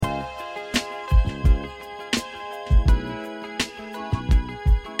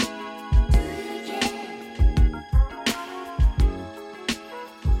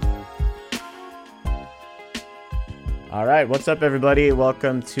right, what's up, everybody?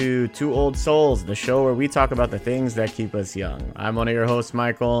 Welcome to Two Old Souls, the show where we talk about the things that keep us young. I'm one of your hosts,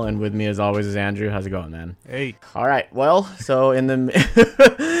 Michael, and with me, as always, is Andrew. How's it going, man? Hey. All right, well, so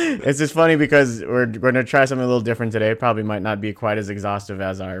it's just funny because we're going to try something a little different today. Probably might not be quite as exhaustive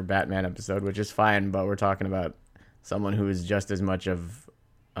as our Batman episode, which is fine, but we're talking about someone who is just as much of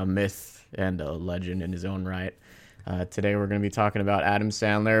a myth and a legend in his own right. Today we're going to be talking about Adam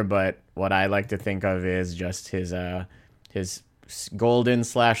Sandler, but what I like to think of is just his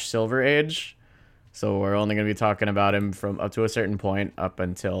golden/silver age. So we're only going to be talking about him from up to a certain point up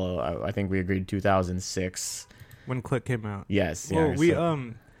until I think we agreed 2006 when Click came out. Yes. Well, yeah,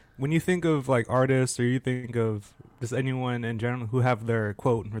 when you think of like artists, or you think of just anyone in general who have their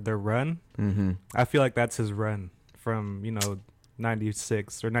quote or their run, I feel like that's his run from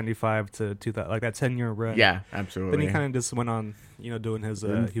 96 or 95 to 2000, like that 10-year run. Yeah, absolutely. Then he kind of just went on, doing his.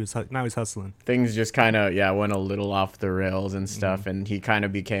 Now he's hustling. Things just kind of went a little off the rails and stuff, and he kind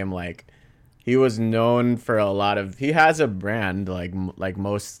of became like, he was known for a lot of. He has a brand like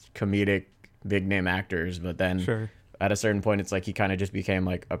most comedic big name actors, but then at a certain point, it's like he kind of just became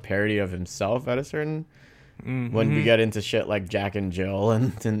like a parody of himself at a certain. When we get into shit like Jack and Jill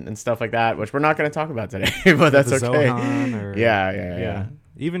and stuff like that, which we're not going to talk about today, but that's okay. Yeah.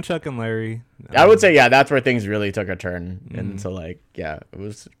 Even Chuck and Larry. I would say, that's where things really took a turn into it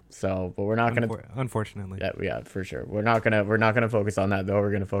was so, but we're not going to, unfortunately. Yeah, for sure. We're not going to focus on that though.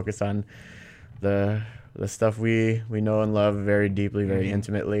 We're going to focus on the stuff we know and love very deeply, very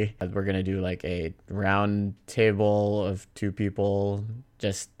intimately. We're going to do like a round table of two people,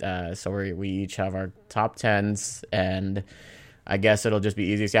 just so we each have our top 10s, and I guess it'll just be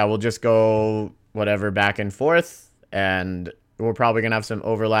easiest. We'll just go whatever back and forth, and we're probably going to have some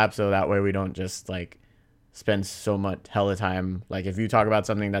overlap, so that way we don't just like spend so much hella time. Like if you talk about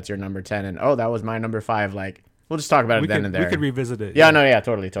something that's your number 10 and that was my number 5, like we'll just talk about it then and there. We could revisit it.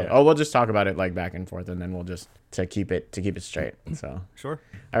 Totally. Yeah. We'll just talk about it like back and forth, and then we'll just to keep it straight. So sure.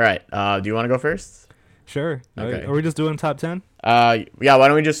 All right. Do you want to go first? Sure. Okay. Are we just doing top 10? Why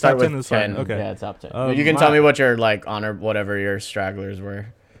don't we just start top 10 with 10? Fine. Okay. Yeah, top 10. You can tell me what your like honor, whatever your stragglers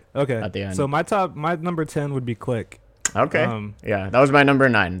were. Okay. At the end. So my number 10 would be Click. Okay. That was my number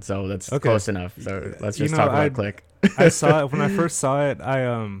 9, so that's close enough. So let's just talk about Click. I saw it when I first saw it.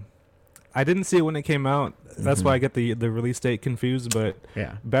 I didn't see it when it came out. That's why I get the release date confused. But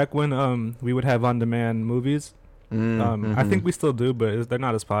back when we would have on-demand movies, I think we still do, but they're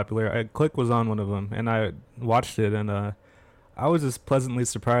not as popular. Click was on one of them, and I watched it, and I was just pleasantly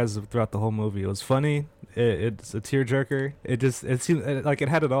surprised throughout the whole movie. It was funny. It's a tearjerker. It seemed like it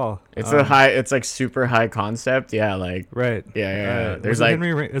had it all. It's it's like super high concept. Yeah, like right. Yeah. There's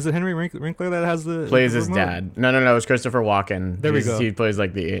is it Henry Winkler that has plays his remote? Dad? No. It's Christopher Walken. There we go. He plays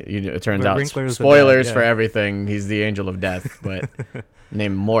like it turns but out Winkler's spoilers for everything. He's the angel of death, but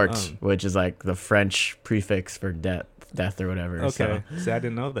named Mort, which is like the French prefix for death or whatever. Okay, see, I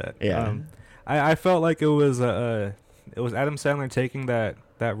didn't know that. Yeah, I felt like it was Adam Sandler taking that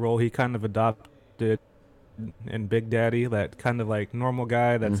role he kind of adopted in Big Daddy, that kind of like normal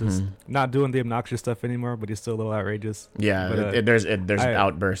guy that's just not doing the obnoxious stuff anymore, but he's still a little outrageous. Yeah, but, there's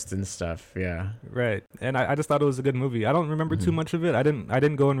outbursts and stuff. Yeah, right. And I just thought it was a good movie. I don't remember too much of it. I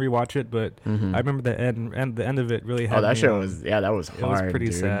didn't go and rewatch it, but I remember the end of it really had. That show was that was hard. It was pretty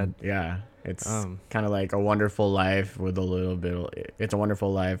dude. sad. Yeah. It's kind of like A Wonderful Life with a little bit. It's A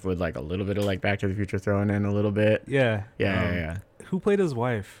Wonderful Life with like a little bit of like Back to the Future thrown in a little bit. Yeah. Who played his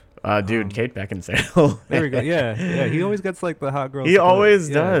wife? Kate Beckinsale. There we go. Yeah. He always gets like the hot girls. He always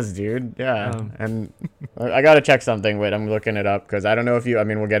does, dude. Yeah. And I gotta check something. Wait, I'm looking it up because I don't know if you. I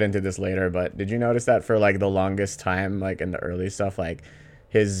mean, we'll get into this later, but did you notice that for like the longest time, like in the early stuff, like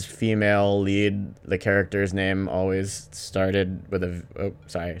his female lead, the character's name always started with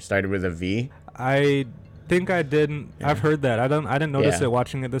a V. I think I didn't. Yeah. I've heard that. I didn't notice it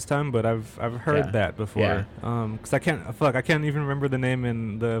watching it this time, but I've heard that before. Yeah. Because I can't even remember the name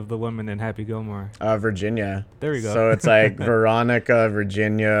in the woman in Happy Gilmore. Virginia. There we go. So it's like Veronica,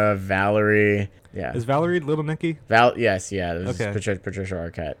 Virginia, Valerie. Yeah. Is Valerie Little Nicky? Yes. Yeah. Okay. Patricia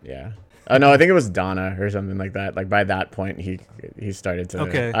Arquette. Yeah. No, I think it was Donna or something like that. Like by that point, he started to.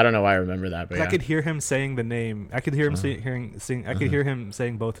 Okay. I don't know why I remember that, but I could hear him saying the name. I could hear him I could hear him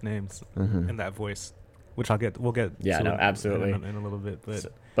saying both names in that voice, which we'll get. Yeah, no, absolutely. In a little bit,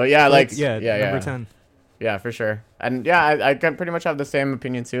 but yeah, number 10. Yeah, for sure. And yeah, I can pretty much have the same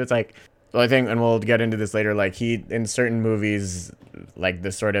opinion too. It's like, well, I think, and we'll get into this later. Like in certain movies, like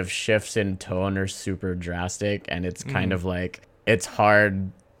the sort of shifts in tone are super drastic, and it's kind of like it's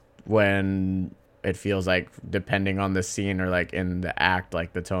hard when it feels like depending on the scene or like in the act,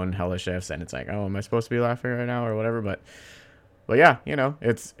 like the tone hella shifts, and it's like, oh, am I supposed to be laughing right now or whatever? But yeah, you know,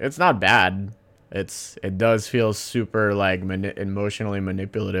 it's not bad. It does feel super like emotionally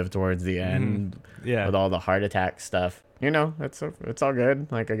manipulative towards the end, with all the heart attack stuff. You know, it's all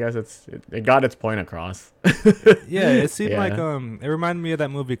good. Like, I guess it got its point across. Yeah, it seemed like it reminded me of that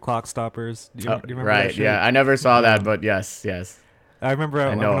movie Clock Stoppers. Do you remember right, that shit? Yeah, I never saw that, but yes. I remember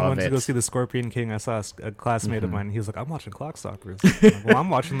when I went to go see The Scorpion King, I saw a classmate of mine. He was like, I'm watching Clock Stoppers. I'm like, well, I'm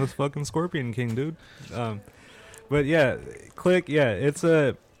watching this fucking Scorpion King, dude. But yeah, Click, yeah, it's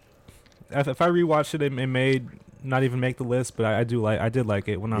a... If I rewatched it, it may not even make the list, but I did like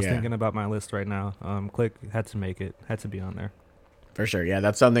it when I was thinking about my list right now. Click had to make it, had to be on there. For sure, yeah,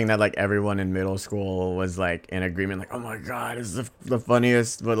 that's something that like everyone in middle school was like in agreement, like, oh my god, this is the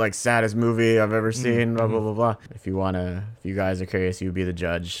funniest but like saddest movie I've ever seen. Blah blah blah blah. If you guys are curious, you be the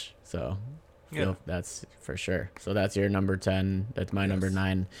judge. So that's for sure. So that's your number 10. That's my number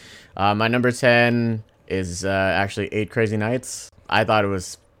 9. My number 10 is actually 8 Crazy Nights. I thought it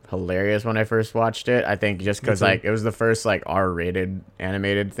was hilarious when I first watched it. I think just because like it was the first like R-rated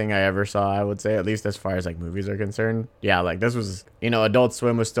animated thing I ever saw, I would say, at least as far as like movies are concerned. Yeah, like this was, you know, Adult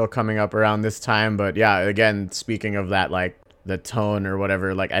Swim was still coming up around this time, but yeah, again, speaking of that, like the tone or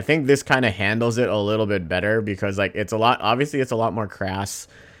whatever, like I think this kind of handles it a little bit better because like it's a lot more crass.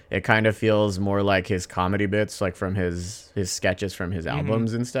 It kind of feels more like his comedy bits, like from his sketches from his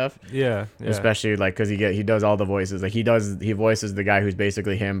albums and stuff. Yeah. Especially like because he does all the voices. Like he voices the guy who's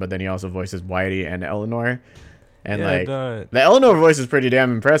basically him, but then he also voices Whitey and Eleanor. And the Eleanor voice is pretty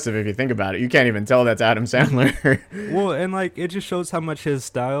damn impressive if you think about it. You can't even tell that's Adam Sandler. Well, and like it just shows how much his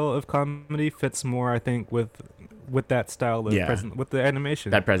style of comedy fits more, I think, with that style of with the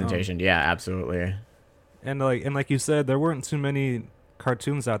animation. That presentation, yeah, absolutely. And like you said, there weren't too many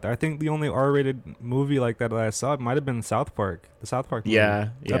cartoons out there. I think the only R-rated movie like that I saw might have been South Park. The South Park movie. Yeah.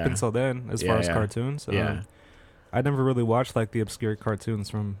 Up until then, as far as cartoons. I never really watched like the obscure cartoons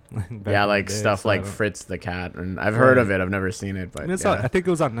from back in the day, stuff like Fritz the Cat, and I've heard of it. I've never seen it, but I think it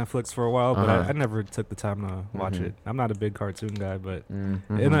was on Netflix for a while, but I never took the time to watch it. I'm not a big cartoon guy, but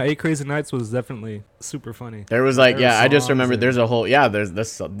 8 Crazy Nights was definitely super funny. There was like I just remembered there's a whole there's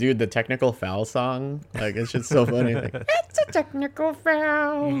this dude, the Technical Foul song, like it's just so funny. Like, it's a technical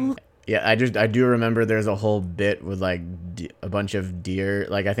foul. Yeah, I do remember there's a whole bit with like a bunch of deer.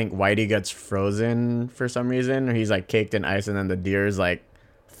 Like I think Whitey gets frozen for some reason, or he's like caked in ice, and then the deers like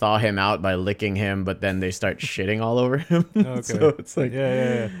thaw him out by licking him, but then they start shitting all over him. Okay. So it's like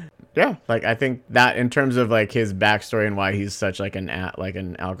yeah. Like I think that in terms of like his backstory and why he's such like an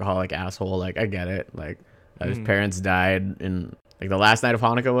alcoholic asshole, like I get it. Like his parents died in like the last night of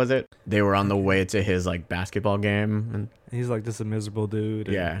Hanukkah, was it? They were on the way to his like basketball game, and he's like just a miserable dude.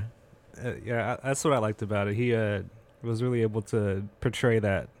 Yeah. That's what I liked about it. He was really able to portray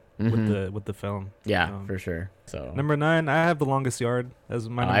that with the film. Yeah, for sure. So number 9, I have The Longest Yard as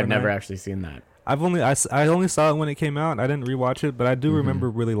my number 9. I've never actually seen that. I only saw it when it came out. I didn't rewatch it, but I do remember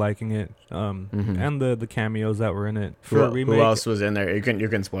really liking it. And the cameos that were in it for a remake. Who else was in there? You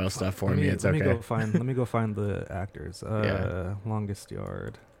can spoil stuff for me. It's okay. Let me go find the actors. Longest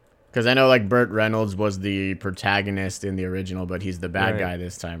Yard. Because I know, like, Burt Reynolds was the protagonist in the original, but he's the bad guy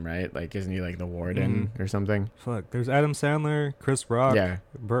this time, right? Like, isn't he, like, the warden or something? Fuck. There's Adam Sandler, Chris Rock,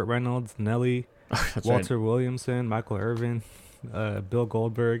 Burt Reynolds, Nelly, Walter Williamson, Michael Irvin, Bill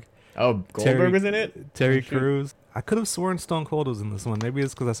Goldberg. Oh, Goldberg was in it? Terry Crews. I could have sworn Stone Cold was in this one. Maybe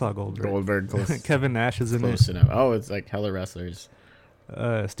it's because I saw Goldberg. Close. Kevin Nash is in close it. Enough. Oh, it's, like, hella wrestlers.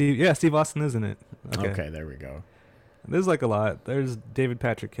 Steve Austin is in it. Okay, there we go. There's like a lot. There's David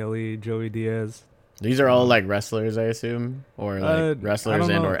Patrick Kelly, Joey Diaz. These are all like wrestlers, I assume, or like wrestlers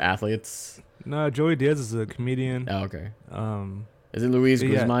and or athletes. No, Joey Diaz is a comedian. Oh, okay. Isn't Luis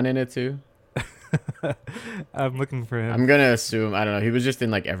Guzman in it too? I'm looking for him. I'm gonna assume, I don't know. He was just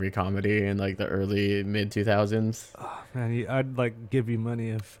in like every comedy in like the early mid 2000s. Oh, man, I'd like give you money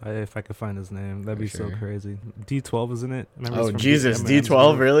if I could find his name. That'd be so crazy. D12 is in it. Oh Jesus,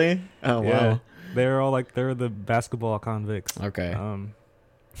 D12 really? Oh wow. They're the basketball convicts. Okay.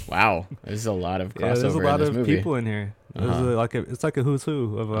 Wow, there's a lot of crossover. Yeah, there's a lot of movie. people in here. It's like a who's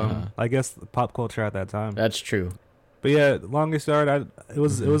who of I guess pop culture at that time. That's true. But yeah, Longest Yard. It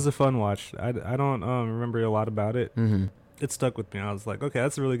was a fun watch. I don't remember a lot about it. It stuck with me. I was like, okay,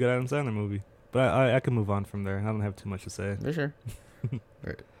 that's a really good Adam Sandler movie. But I can move on from there. I don't have too much to say. For sure.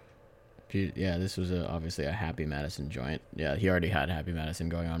 Yeah, this was obviously a Happy Madison joint. Yeah, he already had Happy Madison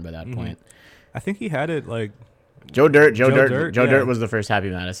going on by that point. I think he had it like Joe Dirt was the first Happy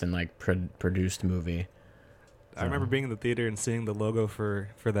Madison like produced movie. I remember being in the theater and seeing the logo for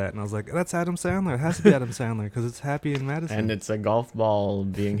that, and I was like, "That's Adam Sandler. It has to be Adam Sandler because it's Happy in Madison." And it's a golf ball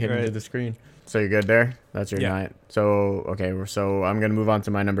being hit into the screen. So you're good there? That's your 9. So, okay, so I'm going to move on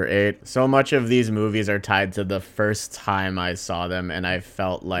to my number 8. So much of these movies are tied to the first time I saw them, and I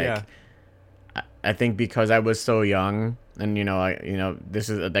felt like, I think because I was so young, and, I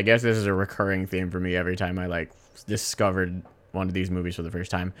guess this is a recurring theme for me every time I, like, discovered one of these movies for the first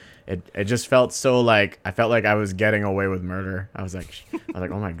time. It just felt so like, I felt like I was getting away with murder. I was like,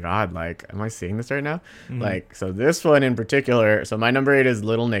 oh my God, like, am I seeing this right now? Mm-hmm. Like, so this one in particular, so my number 8 is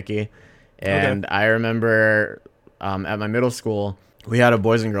Little Nicky. And I remember at my middle school, we had a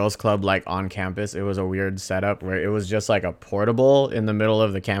Boys and Girls Club like on campus. It was a weird setup where it was just like a portable in the middle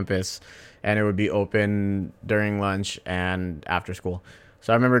of the campus, and it would be open during lunch and after school.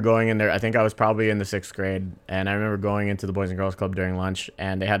 So I remember going in there. I think I was probably in the 6th grade, and I remember going into the Boys and Girls Club during lunch,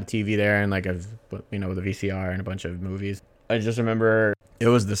 and they had a TV there and like with the VCR and a bunch of movies. I just remember it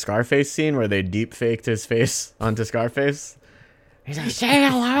was the Scarface scene where they deep faked his face onto Scarface. He's like, say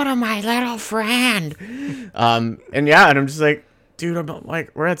hello to my little friend. And I'm just like, dude,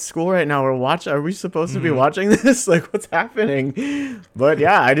 we're at school right now. Are we supposed to be watching this? Like, what's happening? But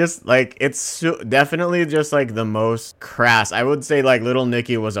yeah, I just like, it's definitely just like the most crass. I would say like Little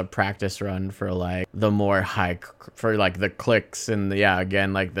Nicky was a practice run for like the more for like the clicks and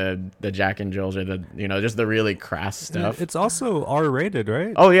again, like the Jack and Jills or the, just the really crass stuff. It's also R-rated,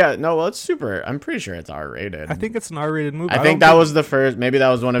 right? Oh yeah. No, well, it's super. I'm pretty sure it's R-rated. I think it's an R-rated movie. I think that was the first, maybe that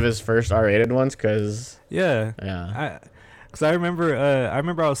was one of his first R-rated ones. Cause Because I remember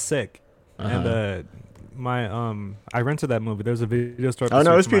I was sick, and I rented that movie. There was a video store. Oh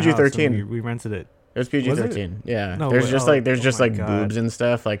no, it was PG-13. We rented it. It was PG-13. Yeah. No, there's just boobs and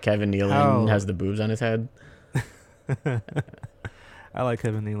stuff. Like Kevin Nealon has the boobs on his head. I like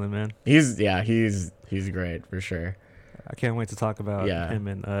Kevin Nealon, man. He's great for sure. I can't wait to talk about him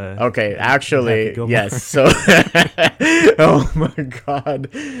and okay, actually, yes. So oh my God.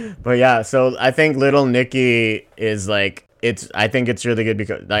 But yeah, so I think Little Nicky is like, I think it's really good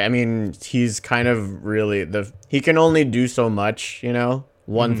because I mean, he's kind of really he can only do so much,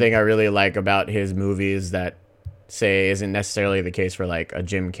 One thing I really like about his movies that say isn't necessarily the case for like a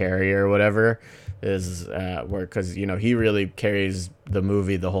Jim Carrey or whatever is because he really carries the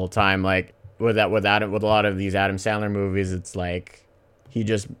movie the whole time. Like with a lot of these Adam Sandler movies, it's like he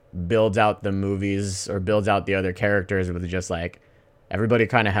just builds out the movies or builds out the other characters with just like everybody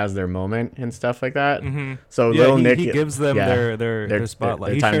kind of has their moment and stuff like that. Mm-hmm. So Little Nicky, he gives them their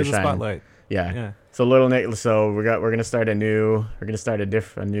spotlight. He shares the spotlight. Yeah. So Little Nicky. So we're gonna start a new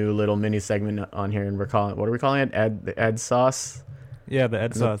little mini segment on here, and what are we calling it? Ed sauce. Yeah, the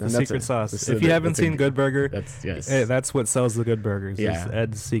Ed sauce, the secret sauce. If you haven't seen Good Burger, that's what sells the Good Burgers. Yeah, is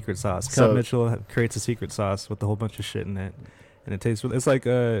Ed's secret sauce. Kel Mitchell creates a secret sauce with a whole bunch of shit in it, and it tastes. It's like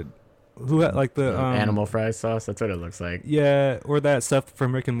animal fry sauce. That's what it looks like. Yeah, or that stuff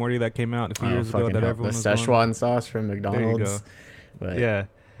from Rick and Morty that came out a few years ago that everyone was Szechuan sauce from McDonald's. There you go.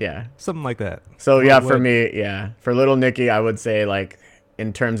 Yeah, something like that. So for me, for Little Nicky, I would say like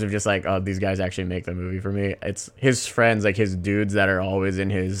in terms of just like, oh, these guys actually make the movie for me. It's his friends, like his dudes that are always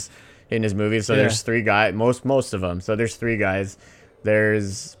in his movies. So there's 3 guys, most of them. So there's 3 guys.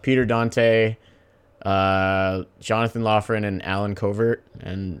 There's Peter Dante, Jonathan Loughran, and Alan Covert.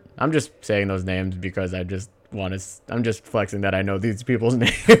 And I'm just saying those names because I'm just flexing that I know these people's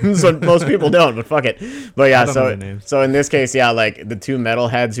names. Most people don't, but fuck it. But yeah, so in this case, like the 2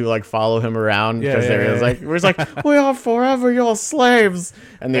 metalheads who like follow him around because we're just like, we are forever your slaves.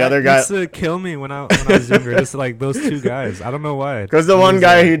 And the other guy used to kill me when I was younger. Just like those 2 guys. I don't know why. Because the one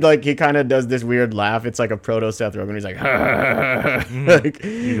guy he kind of does this weird laugh. It's like a proto Seth Rogen. He's like, like,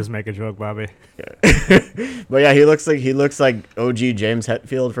 you just make a joke, Bobby. But yeah, he looks like OG James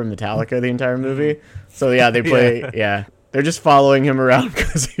Hetfield from Metallica the entire movie. So yeah, they play. They're just following him around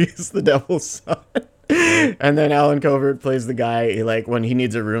because he's the devil's son. And then Alan Covert plays the guy when he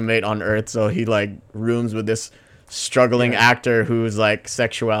needs a roommate on Earth, so he rooms with this struggling actor whose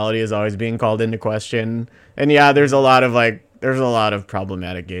sexuality is always being called into question. And there's a lot of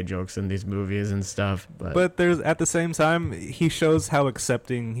problematic gay jokes in these movies and stuff. But there's at the same time he shows how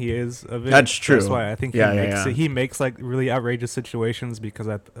accepting he is of it. That's true. That's why I think he makes really outrageous situations because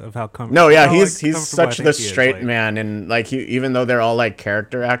of how comfortable. No, he's such the straight man, and even though they're all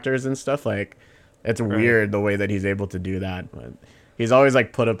character actors and stuff, it's weird the way that he's able to do that. But he's always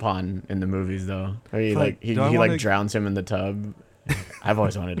put upon in the movies though. Or he drowns him in the tub. I've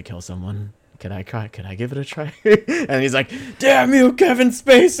always wanted to kill someone. can I give it a try? And he's like, damn you, Kevin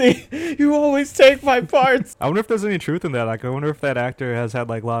Spacey, you always take my parts. I wonder if there's any truth in that. Like, I wonder if that actor has had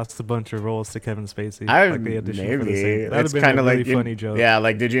like lost a bunch of roles to Kevin Spacey. Maybe it's kind of like funny joke. Yeah,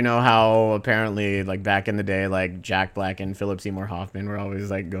 like, did you know how apparently like back in the day, like Jack Black and Philip Seymour Hoffman were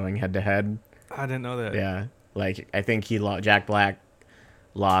always like going head to head? I didn't know that. Yeah, like I think Jack Black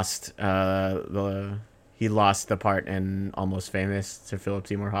lost he lost the part in Almost Famous to Philip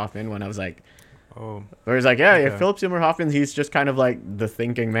Seymour Hoffman when I was like, oh, where he's like, yeah, Philip Seymour Hoffman, he's just kind of like the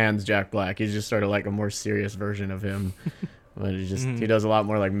thinking man's Jack Black. He's just sort of like a more serious version of him. But he does a lot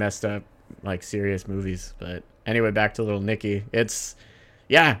more like messed up, like serious movies. But anyway, back to Little Nicky. It's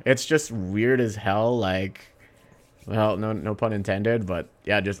just weird as hell. Like, well, no pun intended, but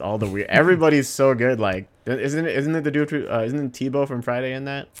yeah, just all the weird. Everybody's so good. Like, isn't it the dude? Isn't Tebow from Friday in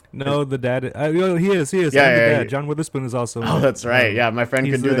that? No, the dad. He is. Yeah, the dad. John Witherspoon is also. Oh, that's right. Yeah, my friend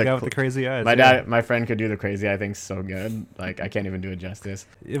could do the guy with the crazy eyes. My friend could do the crazy eye thing so good. Like, I can't even do it justice.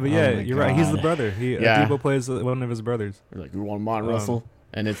 Yeah, but you're right. He's the brother. Tebow plays one of his brothers. You're like, you want Mont Russell?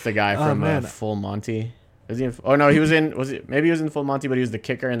 And it's the guy from Full Monty. Is he? Oh no, he was in. Maybe he was in Full Monty, but he was the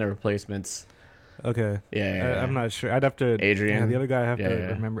kicker in The Replacements. Okay. Yeah. I'm not sure. I'd have to. Adrian. Yeah, the other guy I have to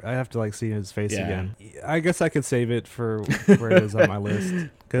remember. I have to like see his face again. I guess I could save it for where it is on my list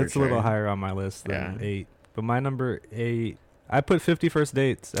because it's a little higher on my list than 8. But my number 8, I put 50 First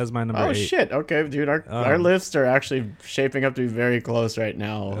Dates as my number 8. Oh shit! Okay, dude, our lists are actually shaping up to be very close right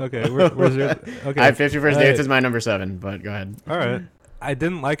now. Okay, where's your? Okay, I have 50 First Dates as my number 7, but go ahead. All right. I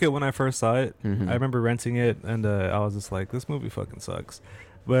didn't like it when I first saw it. Mm-hmm. I remember renting it, and I was just like, this movie fucking sucks.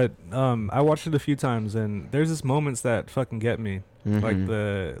 But I watched it a few times, and there's just moments that fucking get me, like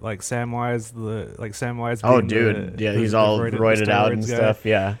Samwise. Oh, dude, he's all roided out and stuff.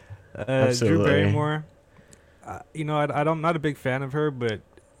 Yeah, absolutely. Drew Barrymore. I'm not a big fan of her, but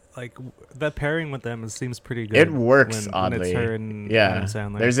like that pairing with them seems pretty good. It works oddly. When it's her and Adam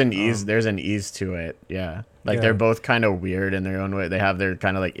Sandler. There's an ease to it. Yeah. Like they're both kind of weird in their own way. They have their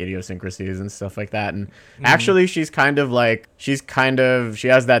kind of like idiosyncrasies and stuff like that. And actually she has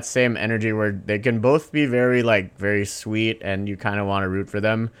that same energy where they can both be very sweet and you kind of want to root for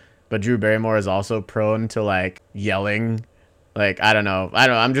them. But Drew Barrymore is also prone to like yelling. Like, I don't know.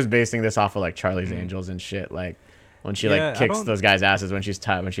 I'm just basing this off of like Charlie's Angels and shit. Like when she like kicks those guys' asses when she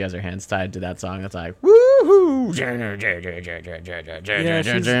has her hands tied to that song. It's like, woohoo! Yeah,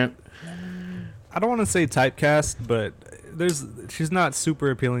 I don't want to say typecast, but she's not super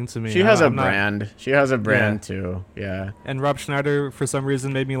appealing to me. She has a brand. She has a brand too. Yeah. And Rob Schneider, for some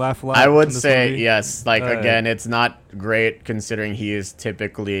reason, made me laugh a lot. I would say yes. Like again, it's not great considering he is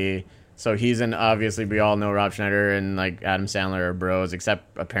typically. So he's obviously we all know Rob Schneider and like Adam Sandler are bros,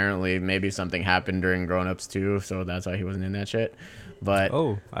 except apparently maybe something happened during Grown Ups too, so that's why he wasn't in that shit. But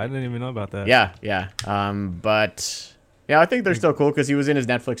I didn't even know about that. Yeah. But. Yeah, I think they're still cool because he was in his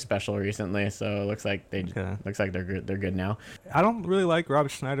Netflix special recently, so it looks like they're good. They're good now. I don't really like Rob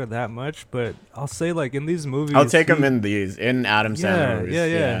Schneider that much, but I'll say like in these movies, I'll take him in Adam Sandler movies.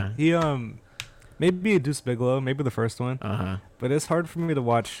 Yeah. He maybe a Deuce Bigalow, maybe the first one. But it's hard for me to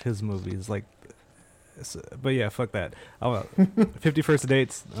watch his movies. Like, but yeah, fuck that. 50 First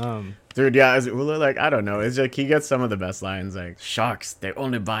Dates. Dude, yeah, like I don't know. It's like he gets some of the best lines. Like sharks, they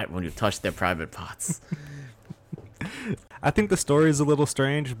only bite when you touch their private parts. I think the story is a little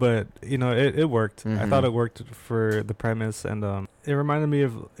strange, but it worked. I thought it worked for the premise, and it reminded me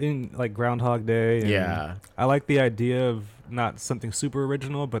of in like Groundhog Day. And I like the idea of not something super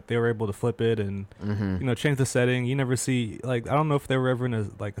original, but they were able to flip it and change the setting. You never see like I don't know if they were ever in a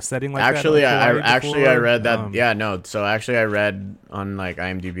setting like that. I read that. So actually, I read on like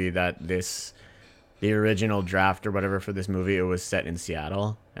IMDb that the original draft or whatever for this movie, it was set in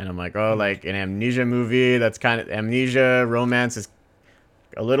Seattle. And I'm like, like an amnesia movie that's kind of amnesia romance is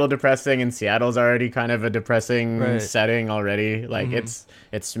a little depressing, and Seattle's already kind of a depressing setting already. Like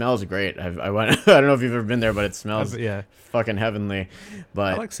it smells great. I went. I don't know if you've ever been there, but it smells fucking heavenly.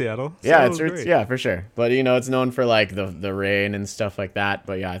 But I like Seattle. Yeah, it's for sure. But it's known for like the rain and stuff like that.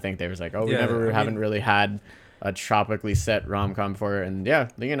 But yeah, I think they was like, we haven't really had a tropically set rom-com before, and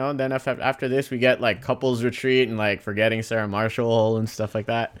then after this we get like Couples Retreat and like Forgetting Sarah Marshall and stuff like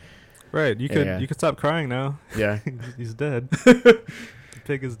that. Right, you could stop crying now. Yeah. He's dead. The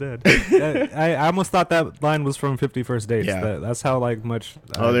pig is dead. I almost thought that line was from 50 First Dates. Yeah. That's how like much.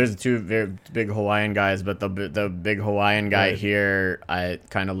 There's two very big Hawaiian guys, but the big Hawaiian guy here, it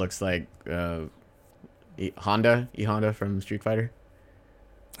kind of looks like Honda from Street Fighter.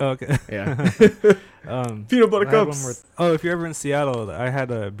 Oh, okay. Yeah. Peanut butter cups. If you're ever in Seattle, I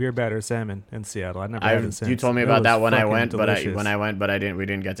had a beer batter salmon in Seattle. I never had it since. You told me about that when I went, but we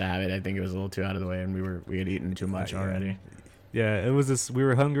didn't get to have it. I think it was a little too out of the way, and we had eaten too much already. Yeah, it was this. We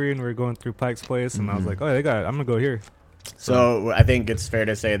were hungry and we were going through Pike's Place, and I was like, "Oh, they got it. I'm gonna go here." So I think it's fair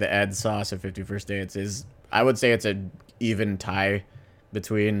to say the Ed sauce of 50 First Dates is, I would say, it's a even tie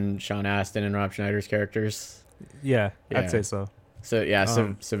between Sean Astin and Rob Schneider's characters. Yeah, I'd say so. So yeah,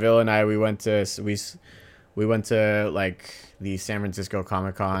 Seville and I we went to like the San Francisco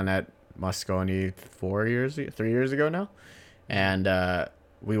Comic Con at Moscone 3 years ago now, and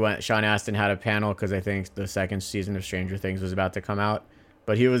Sean Astin had a panel because I think the second season of Stranger Things was about to come out,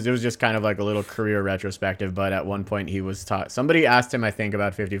 but it was just kind of like a little career retrospective. But at one point he was somebody asked him, I think,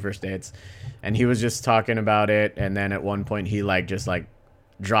 about 50 First Dates, and he was just talking about it, and then at one point he just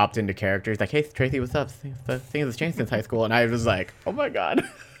dropped into character. He's like, "Hey Tracy, what's up? The thing has changed since high school," and I was like, "Oh my god."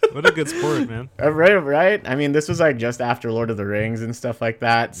 What a good sport, man. Right. I mean, this was just after Lord of the Rings and stuff like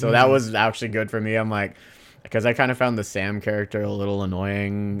that, so that was actually good for me. I'm like, because I kind of found the Sam character a little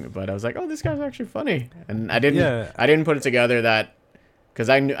annoying, but I was like, "Oh, this guy's actually funny," and I didn't put it together that because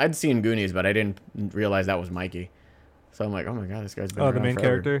I'd seen Goonies, but I didn't realize that was Mikey. So I'm like, "Oh my god, this guy's been around the main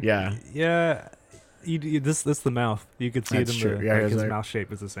forever." character. Yeah. This the mouth. You could see it in his mouth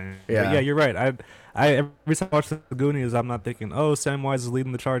shape is the same. Yeah, but yeah, you're right. I every time I watch the Goonies, I'm not thinking, "Oh, Samwise is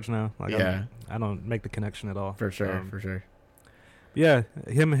leading the charge now." I don't make the connection at all. For sure. Yeah,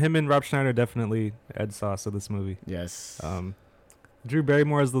 him and Rob Schneider definitely Ed sauce of this movie. Yes. Drew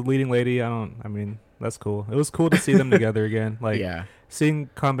Barrymore as the leading lady. I mean, that's cool. It was cool to see them together again.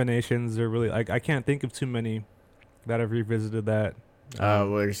 Seeing combinations are really I can't think of too many that have revisited that.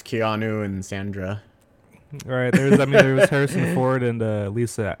 There's Keanu and Sandra. Right, there was Harrison Ford and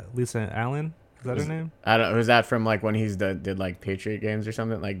Lisa Allen. Is that her name? I don't. Was that from when he's did Patriot Games or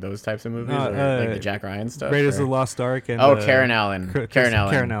something, like those types of movies, or the Jack Ryan stuff? Raiders of the Lost Ark and Karen Allen. Karen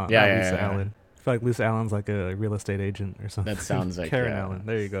Allen. Yeah, Lisa Allen. I feel like Lisa Allen's like a real estate agent or something. That sounds like Karen Allen.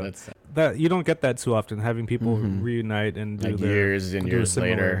 There you go. That you don't get that too often. Having people reunite and do years and years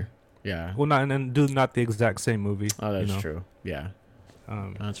later. Yeah. Well, and do not the exact same movie. Oh, that's true. Yeah.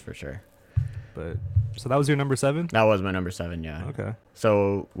 That's for sure. But so that was your number 7? That was my number 7, yeah. Okay.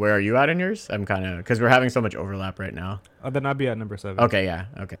 So where are you at in yours? I'm kind of, because we're having so much overlap right now. Then I'd be at number 7. Okay, yeah.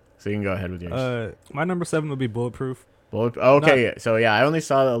 Okay. So you can go ahead with yours. My number 7 would be Bulletproof. Okay, so yeah, I only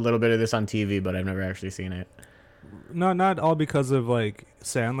saw a little bit of this on TV, but I've never actually seen it. No, not all because of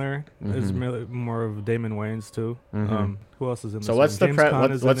Sandler. It's more of Damon Wayans too. Who else is in this? So what's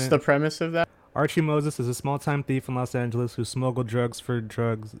the premise of that? Archie Moses is a small-time thief in Los Angeles who smuggled drugs for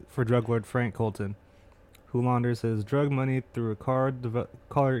drug lord Frank Colton, who launders his drug money through a car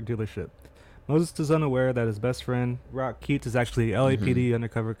dealership. Moses is unaware that his best friend, Rock Keats, is actually LAPD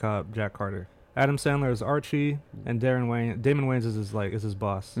undercover cop Jack Carter. Adam Sandler is Archie, and Damon Wayans is his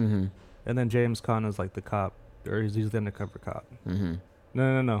boss. And then James Caan is the cop, or he's the undercover cop.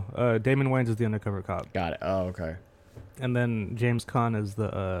 No. Damon Wayans is the undercover cop. Got it. Oh, okay. And then James Caan is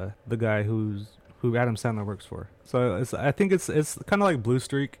the guy who Adam Sandler works for. So I think it's kind of like Blue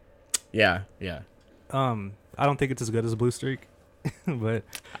Streak. Yeah. I don't think it's as good as Blue Streak, but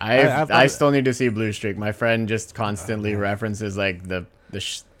I still need to see Blue Streak. My friend just constantly references the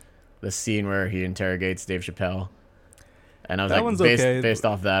scene where he interrogates Dave Chappelle, and I was based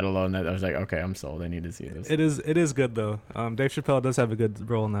off that alone, that I was like, okay, I'm sold. I need to see this. It is good though. Dave Chappelle does have a good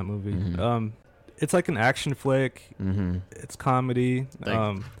role in that movie. It's like an action flick. It's comedy.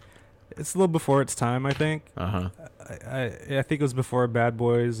 It's a little before its time, I think. I think it was before Bad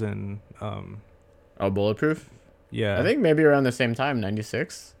Boys and Bulletproof? Yeah. I think maybe around the same time,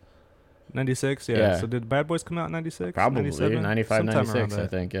 96. 96, yeah. So did Bad Boys come out in 96? Probably 95, 96, I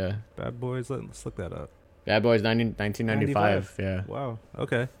think, yeah. Bad Boys, let's look that up. Bad Boys 1995, yeah. Wow.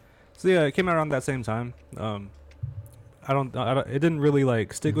 Okay. So yeah, it came out around that same time. I don't it didn't really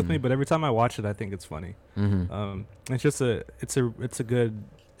stick with me, but every time I watch it I think it's funny. It's just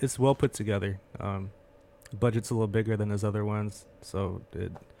it's well put together. Budget's a little bigger than his other ones, so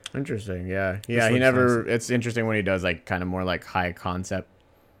it interesting. Yeah. It's interesting when he does kind of more high concept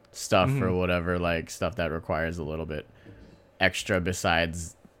stuff or whatever, stuff that requires a little bit extra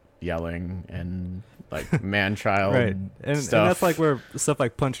besides yelling and man child right. And that's where stuff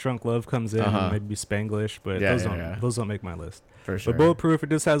like Punch Drunk Love comes in, and maybe Spanglish, but those don't make my list. For sure. But Bulletproof, it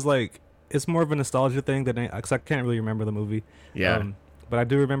just has it's more of a nostalgia thing because I can't really remember the movie. Yeah. But I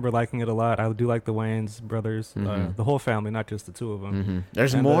do remember liking it a lot. I do like the Wayans brothers, the whole family, not just the two of them.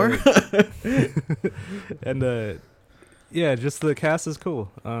 There's more. And yeah, just the cast is cool.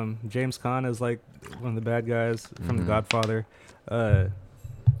 James Caan is one of the bad guys from The Godfather.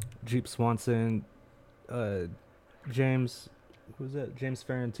 Jeep Swanson, James, who's that? James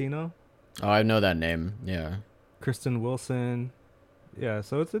Ferrantino. Oh, I know that name. Yeah. Kristen Wilson. Yeah,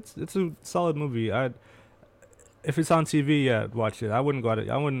 so it's a solid movie. If it's on TV, yeah, watch it. I wouldn't go out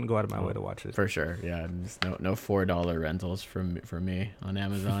of my way to watch it. For sure. Yeah, no $4 rentals for me on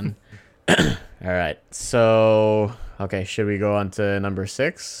Amazon. All right. So, okay, should we go on to number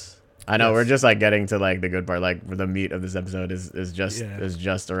 6? I know we're just like getting to like the good part, like the meat of this episode is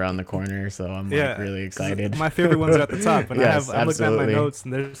just around the corner, so I'm like really excited. My favorite ones are at the top, and yes, I'm looking at my notes,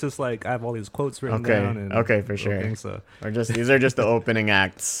 and there's just like I have all these quotes written down. And okay, for sure. So these are just the opening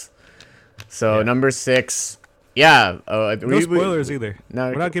acts. So number 6, no spoilers either. No,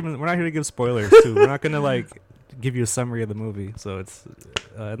 we're not here to give spoilers too. We're not gonna like give you a summary of the movie, so it's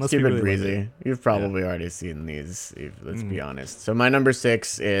unless keep you really it breezy. You've probably already seen these. Let's be honest. So my number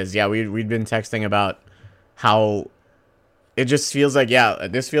 6 is we'd been texting about how it just feels like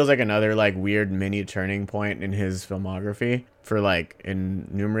this feels like another like weird mini turning point in his filmography for like in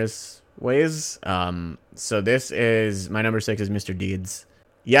numerous ways. So this is my number 6 is Mr. Deeds.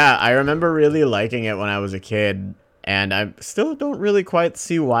 Yeah, I remember really liking it when I was a kid. And I still don't really quite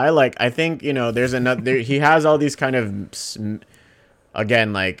see why. Like, I think, there's another, he has all these kind of,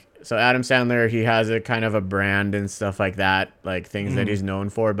 again, like, so Adam Sandler, he has a kind of a brand and stuff like that, like things that he's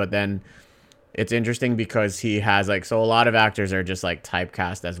known for. But then it's interesting because he has like, so a lot of actors are just like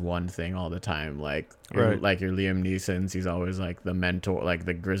typecast as one thing all the time. Like, like your Liam Neeson's, he's always like the mentor, like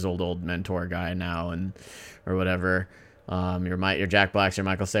the grizzled old mentor guy now or whatever. Your Jack Blacks, your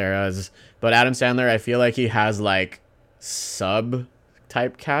Michael Cera's, but Adam Sandler, I feel like he has like sub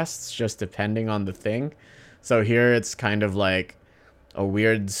typecasts just depending on the thing. So here it's kind of like a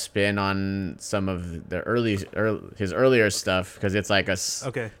weird spin on some of the his earlier stuff because it's like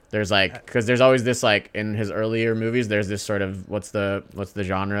there's like because there's always this like in his earlier movies there's this sort of what's the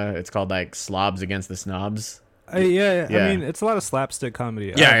genre? It's called like slobs against the snobs. I mean, it's a lot of slapstick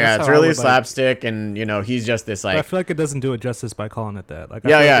comedy. It's really slapstick, and he's just this like. But I feel like it doesn't do it justice by calling it that. Like,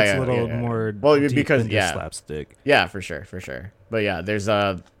 it's a little more. Well, because slapstick. Yeah, for sure. But yeah, there's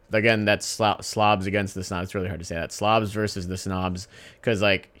again that's slobs against the snobs. It's really hard to say that slobs versus the snobs because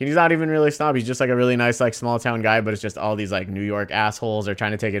like he's not even really a snob. He's just like a really nice like small town guy, but it's just all these like New York assholes are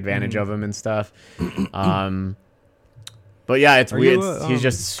trying to take advantage of him and stuff. But yeah, it's weird. He's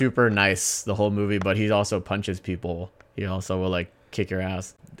just super nice the whole movie, but he also punches people. He also will like kick your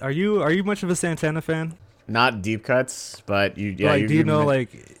ass. Are you much of a Santana fan? Not deep cuts, but do you know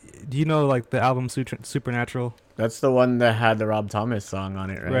the album Supernatural? That's the one that had the Rob Thomas song on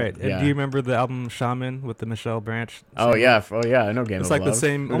it, right? Right. And do you remember the album Shaman with the Michelle Branch? Oh yeah, I know Game of Love. It's like the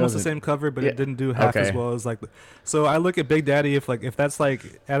same, almost the same cover, but it didn't do half as well as like. So I look at Big Daddy if that's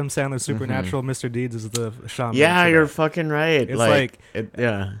like Adam Sandler's Supernatural, Mr. Deeds is the Shaman. Yeah, you're fucking right. It's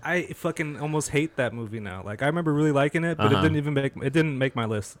I fucking almost hate that movie now. Like I remember really liking it, but it didn't make my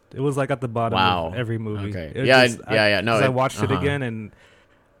list. It was like at the bottom of every movie. Okay. No, I watched it again and.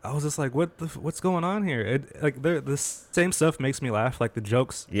 I was just like, what's going on here? The same stuff makes me laugh. Like the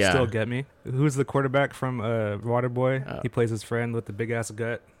jokes still get me. Who's the quarterback from Waterboy? He plays his friend with the big ass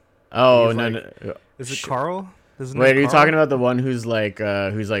gut. Oh no! Is it Carl? Wait, are you talking about the one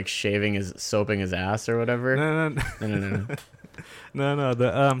soaping his ass or whatever? No.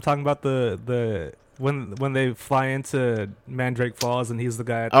 I'm talking about the when they fly into Mandrake Falls and he's the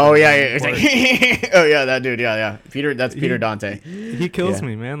guy. Oh yeah. Oh yeah, that dude. Yeah. That's Peter Dante. He kills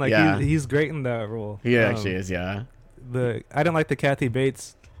me, man. Like he's great in that role. He actually is. Yeah. I didn't like the Kathy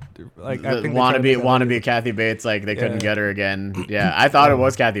Bates. Like I think wannabe Kathy Bates. Like they couldn't get her again. Yeah, I thought it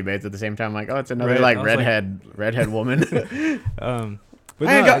was Kathy Bates at the same time. Like, oh, it's another redhead woman. But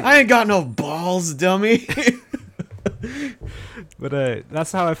I ain't got no balls, dummy. But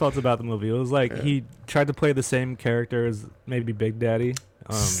that's how I felt about the movie. It was like he tried to play the same character as maybe Big Daddy.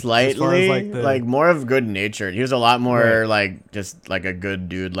 Slightly, like more of good natured. He was a lot more like just like a good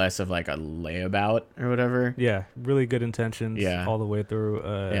dude, less of like a layabout or whatever. Yeah, really good intentions. Yeah, all the way through.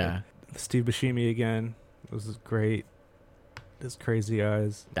 Steve Buscemi again was great. His crazy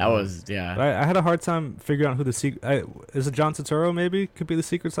eyes. That was I had a hard time figuring out who the secret. Is it John Turturro? Maybe could be the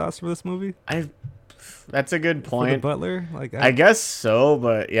secret sauce for this movie. That's a good point. For the Butler, like I guess so,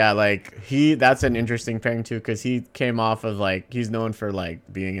 but yeah, like that's an interesting pairing too, because he came off of like he's known for like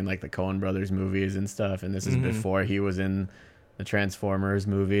being in like the Coen Brothers movies and stuff, and this is before he was in the Transformers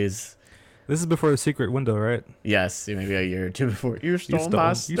movies. This is before The Secret Window, right? Yes, maybe a year or two before. You stole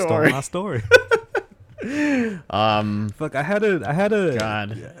my story. Fuck, I had a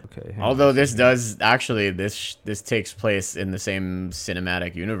God. Yeah, okay. Although this does actually this takes place in the same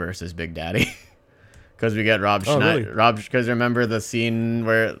cinematic universe as Big Daddy. because we get Rob Schneider. Really? Rob, because remember the scene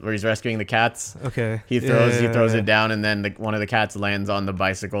where he's rescuing the cats? Okay. He throws it down, and then one of the cats lands on the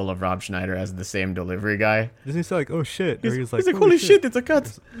bicycle of Rob Schneider as the same delivery guy. Doesn't he say like, "Oh shit"? He's like, "Holy shit, it's a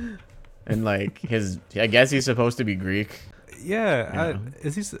cat!" And like I guess he's supposed to be Greek. Yeah.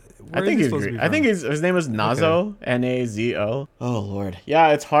 Is he? I think he's Greek. I think his name was Nazo, Nazo. Oh Lord. Yeah,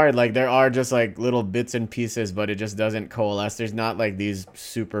 it's hard. Like there are just like little bits and pieces, but it just doesn't coalesce. There's not like these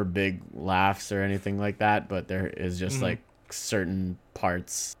super big laughs or anything like that, but there is just like certain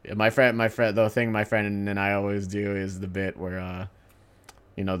parts. My friend, the thing my friend and I always do is the bit where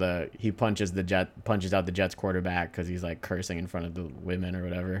he punches out the Jets quarterback because he's like cursing in front of the women or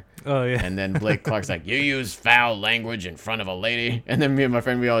whatever. Oh yeah. And then Blake Clark's like, "You use foul language in front of a lady," and then me and my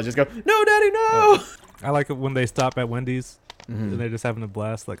friend we all just go, "No, Daddy, no." I like it when they stop at Wendy's and they're just having a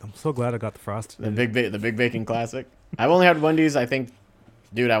blast. Like, I'm so glad I got the Frosted. The Big Bacon Classic. I've only had Wendy's, I think,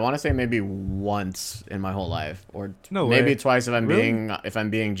 dude. I want to say maybe once in my whole life, or maybe twice if I'm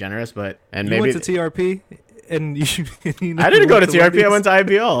being generous. But you went to TRP. And I didn't go to TRP. I went to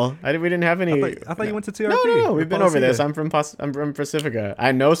IBL. We didn't have any. I thought you went to TRP. No. We've been over this. I'm from Pacifica.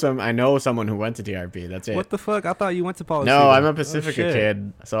 I know someone who went to TRP. That's it. What the fuck? I thought you went to Pacifica. No, I'm a Pacifica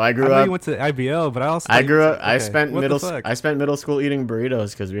kid. So I grew up. You went to IBL, but I grew up. I spent middle school eating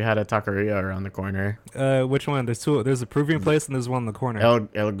burritos because we had a taqueria around the corner. Which one? There's two. There's a Peruvian place and there's one in the corner.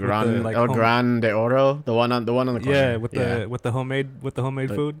 El Gran de Oro, the one on the corner. Yeah, with the homemade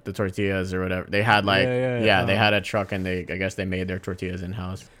food. The tortillas or whatever. They had they had a truck and I guess they made their tortillas in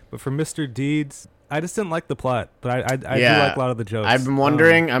house. But for Mr. Deeds, I just didn't like the plot, but I do like a lot of the jokes. I'm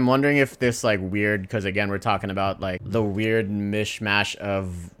wondering if this like weird, because again we're talking about like the weird mishmash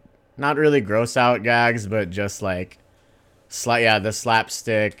of not really gross out gags, but just like the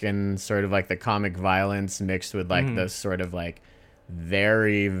slapstick and sort of like the comic violence mixed with like the sort of like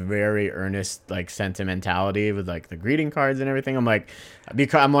very, very earnest like sentimentality with like the greeting cards and everything.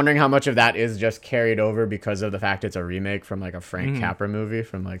 I'm wondering how much of that is just carried over because of the fact it's a remake from like a Frank Capra movie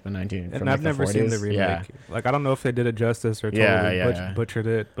from like the 19. And I've never seen the remake. Yeah. Like I don't know if they did it justice or totally butchered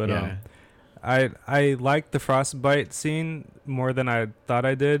it, but I like the frostbite scene more than I thought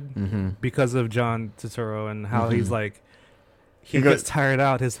I did because of John Turturro and how he's like he gets tired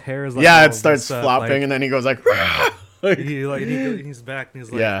out. His hair is like it starts flopping and then he goes like. He's back and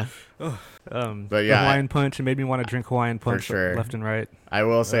he's like, but yeah, Hawaiian Punch. It made me want to drink Hawaiian Punch left and right. I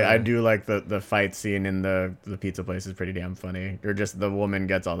will say I do like the fight scene in the pizza place is pretty damn funny. Or just the woman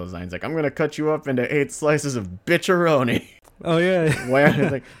gets all those lines like, "I'm gonna cut you up into 8 slices of bitcheroni." Oh yeah. Where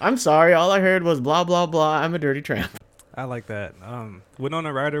it's like, "I'm sorry, all I heard was blah blah blah. I'm a dirty tramp." I like that.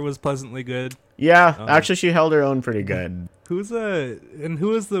 Winona Ryder was pleasantly good. Yeah, actually, she held her own pretty good. Who is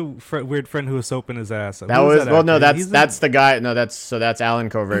the weird friend who was soaping his ass? That's the guy. No, that's Alan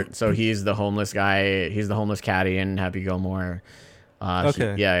Covert. So he's the homeless guy. He's the homeless caddy in Happy Gilmore.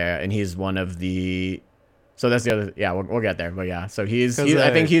 And he's one of the. So that's the other. Yeah, we'll get there. But yeah, so he's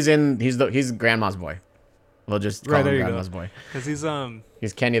I think he's Grandma's boy. We'll just call him Grandma's boy. Because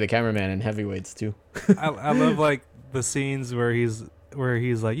he's Kenny the cameraman in Heavyweights too. I love like the scenes where he's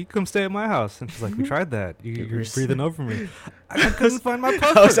like, "You come stay at my house," and she's like, "We tried that. You're breathing over me. I couldn't find my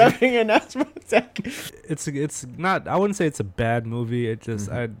puffer." I was having an asthma attack. It's not. I wouldn't say it's a bad movie. It just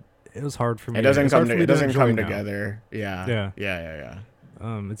it was hard for me. It doesn't come together. Yeah.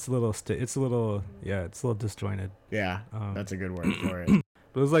 It's a little disjointed. Yeah, that's a good word for it.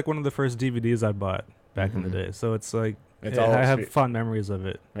 But it was like one of the first DVDs I bought back in the day. So it's like I have fond memories of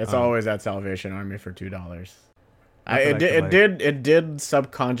it. It's always at Salvation Army for $2. It did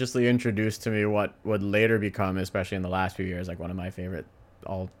subconsciously introduce to me what would later become, especially in the last few years, like one of my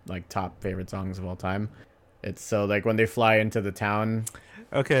top favorite songs of all time. It's so like when they fly into the town.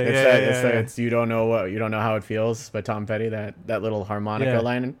 Okay, it's you don't know how it feels by Tom Petty, that little harmonica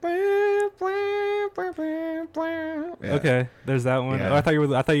line and Okay, there's that one. Yeah. Oh,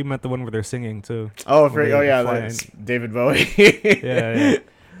 I thought you meant the one where they're singing too. That's David Bowie.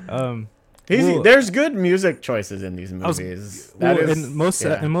 There's good music choices in these movies. In most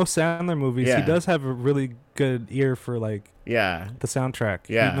Sandler movies, he does have a really good ear for the soundtrack.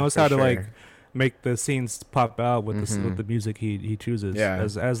 Yeah, he knows how to like make the scenes pop out with the music he chooses. Yeah.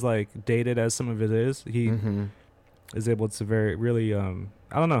 As like dated as some of it is, he is able to really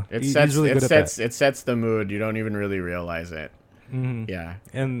I don't know. He's really good at that. It sets the mood. You don't even really realize it. Mm-hmm. Yeah.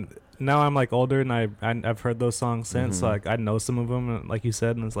 And now I'm like older and I've heard those songs since. Like I know some of them, like you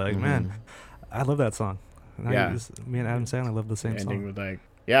said, and it's like, man, I love that song. And me and Adam Sandler love the same song. With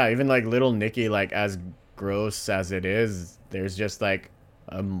even like Little Nicky, like as gross as it is, there's just like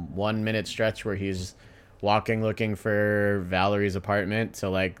a 1 minute stretch where he's walking looking for Valerie's apartment to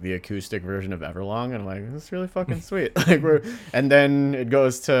like the acoustic version of Everlong, and I'm like, this is really fucking sweet. Like and then it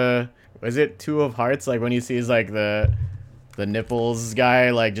goes to, is it Two of Hearts? Like when he sees like the nipples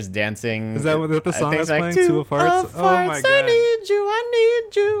guy like just dancing. Is that what the song is playing? Two of Hearts. Oh my god! I need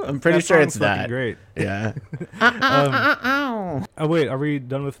you. I'm pretty sure it's that. Great. Yeah. Oh wait, are we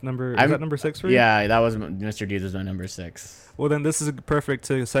done with number? Is that number 6 for you? Yeah, that was Mr. Deeds was my number 6. Well, then this is perfect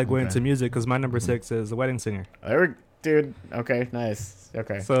to segue into music because my number 6 is The Wedding Singer. Dude. Okay, nice.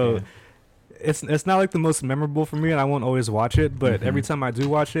 Okay. So. Yeah. It's not like the most memorable for me, and I won't always watch it. But every time I do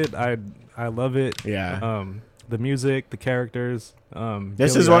watch it, I love it. Yeah. The music, the characters.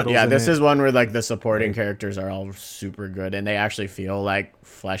 This is one. Yeah, this is one where like the supporting characters are all super good, and they actually feel like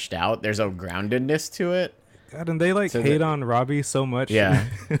fleshed out. There's a groundedness to it. God, and they like hate on Robbie so much. Yeah.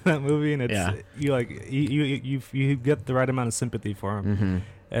 In that movie, and it's you like you get the right amount of sympathy for him.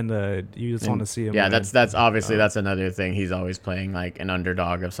 And you just want to see him. Yeah, win. That's obviously that's another thing. He's always playing like an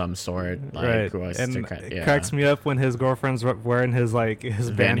underdog of some sort. Like, right. It cracks me up when his girlfriend's wearing his Van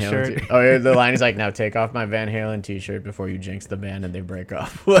band shirt. Oh, yeah, the line is like, "Now take off my Van Halen t-shirt before you jinx the band and they break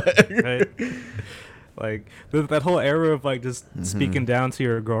up." Right. Like that whole era of like just speaking down to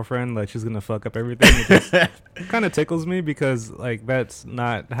your girlfriend like she's gonna fuck up everything. It kind of tickles me because like that's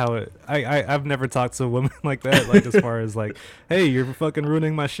not how it. I've never talked to a woman like that. Like as far as like, hey, you're fucking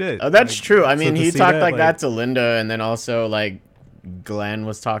ruining my shit. Oh, that's true. I mean, he talked like that to Linda, and then also like Glenn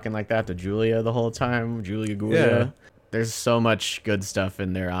was talking like that to Julia the whole time. Julia Gulia. Yeah. There's so much good stuff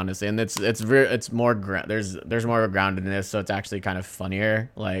in there, honestly, and it's more there's more of a groundedness, so it's actually kind of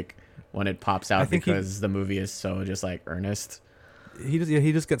funnier. Like. When it pops out because the movie is so just like earnest. He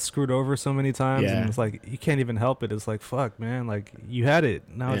just gets screwed over so many times and it's like you can't even help it. It's like fuck, man, like you had it.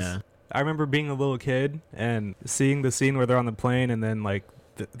 Now I remember being a little kid and seeing the scene where they're on the plane and then like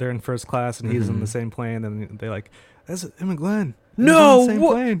they're in first class and he's in the same plane and they're like, that's him and Glenn. No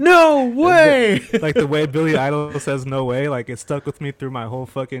way. Like the way Billy Idol says no way, like it stuck with me through my whole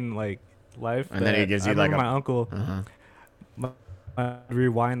fucking like life. And then he gives you like my uncle.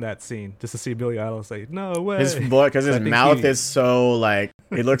 Rewind that scene just to see Billy Idol say no way. His because his mouth is so like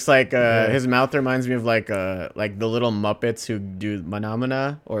it looks like his mouth reminds me of like the little Muppets who do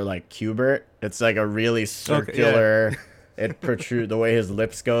Phenomena or like Q*bert. It's like a really circular. It protrude the way his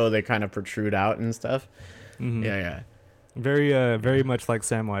lips go. They kind of protrude out and stuff. Yeah. Very much like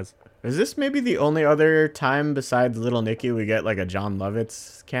Samwise. Is this maybe the only other time besides Little Nicky we get like a John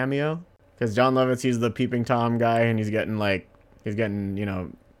Lovitz cameo? Because John Lovitz, he's the peeping Tom guy, and he's getting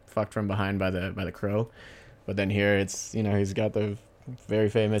fucked from behind by the crow. But then here it's he's got the very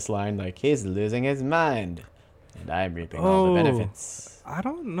famous line like he's losing his mind and I'm reaping all the benefits. I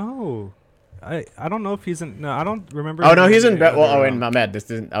don't know. I don't know if he's in. No, I don't remember. Oh no, he's in. My bad.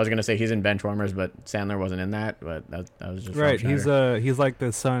 I was gonna say he's in Benchwarmers, but Sandler wasn't in that. But that was just right. He's like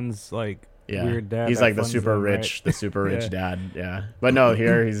the son's like weird dad. He's like the super rich, dad. Yeah. But no,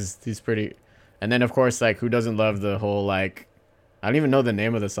 here he's pretty. And then of course like who doesn't love the whole like. I don't even know the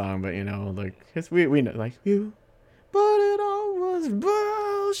name of the song, but like we know like you, but it all was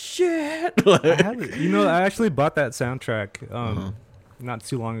bullshit. I actually bought that soundtrack not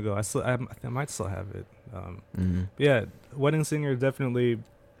too long ago. I might still have it. Yeah, Wedding Singer definitely.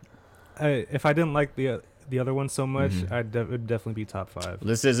 If I didn't like the other one so much, it'd definitely be top 5.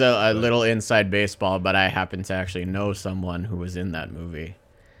 This is a little inside baseball, but I happen to actually know someone who was in that movie.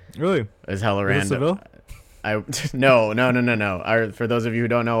 Really? Is hella random. No. For those of you who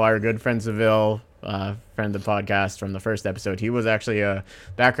don't know, our good friend Seville, friend of the podcast from the first episode, he was actually a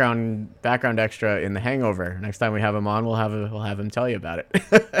background extra in The Hangover. Next time we have him on, we'll have him tell you about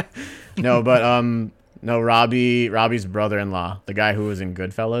it. Robbie's brother-in-law, the guy who was in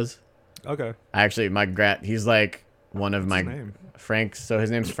Goodfellas. Okay. He's like one of my Frank. So his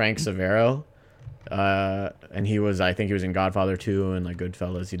name's Frank Severo. And I think he was in Godfather 2 and like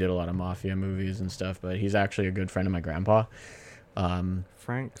Goodfellas. He did a lot of mafia movies and stuff, but he's actually a good friend of my grandpa.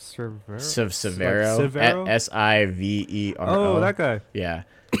 Frank Severo. Severo. Sivero. Oh, that guy. Yeah.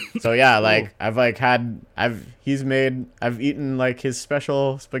 So yeah, like I've eaten like his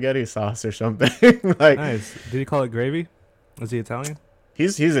special spaghetti sauce or something. Like nice. Did he call it gravy? Was he Italian?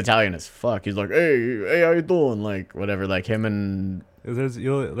 He's Italian as fuck. He's like, hey, how you doing? Like whatever. Like him and.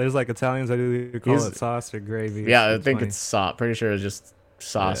 There's like Italians that either call it sauce or gravy. Yeah, I think it's sauce. Pretty sure it's just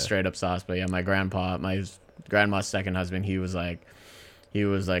sauce, straight up sauce. But yeah, my grandma's second husband, he was an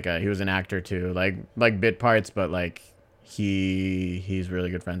actor too, like bit parts, but like he's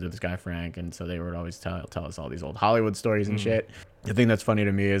really good friends with this guy Frank, and so they would always tell us all these old Hollywood stories and shit. The thing that's funny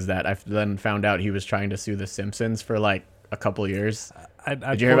to me is that I then found out he was trying to sue The Simpsons for like a couple years.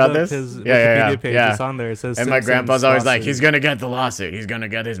 Did you hear about this? His Wikipedia page. It's on there. It says and my grandpa's always like, he's going to get the lawsuit. He's going to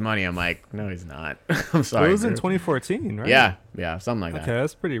get his money. I'm like, no, he's not. I'm sorry. It was in 2014, right? Yeah, something like that. Okay,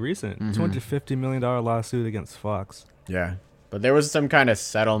 that's pretty recent. $250 million lawsuit against Fox. Yeah. But there was some kind of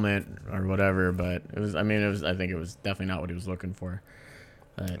settlement or whatever, but I think it was definitely not what he was looking for.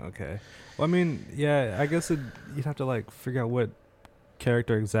 Okay. Well, I mean, yeah, I guess you'd have to like figure out what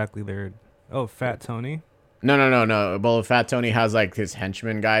character exactly they're... Oh, Fat Tony? No. Well, Fat Tony has like his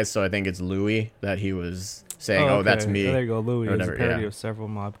henchmen guys, so I think it's Louis that he was saying, okay. That's me. There you go, Louis. It's a parody of several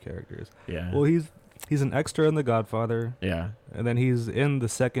mob characters. Yeah. Well, he's an extra in The Godfather. Yeah. And then he's in the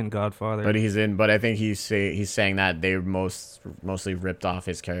second Godfather. But I think he's saying that they mostly ripped off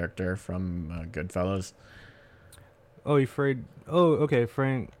his character from Goodfellas. Oh, okay,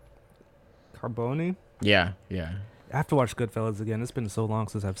 Frank Carboni? Yeah. I have to watch Goodfellas again. It's been so long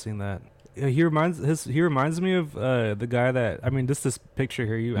since I've seen that. He reminds me of the guy that, I mean, just this picture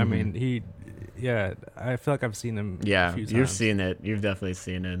here. I mean, I feel like I've seen him. Yeah, a few times. You've seen it. You've definitely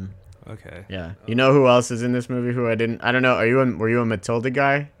seen him. Okay. Yeah. You know who else is in this movie who I don't know. Were you a Matilda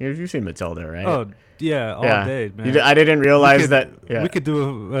guy? You've seen Matilda, right? Oh, yeah, all day, man. I didn't realize that. Yeah. We could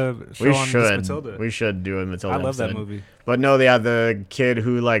do a show on Matilda. We should do a Matilda I love episode. that movie. But no, the kid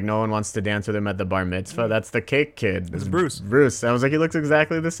who like no one wants to dance with him at the bar mitzvah. That's the cake kid. It's Bruce. Bruce. I was like, he looks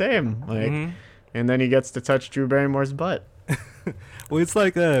exactly the same. Like, and then he gets to touch Drew Barrymore's butt. Well, it's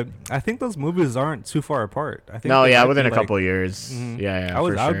like I think those movies aren't too far apart. I think within a couple years. Yeah, I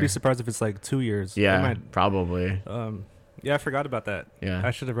would be surprised if it's like 2 years. Yeah, probably. Yeah, I forgot about that. Yeah, I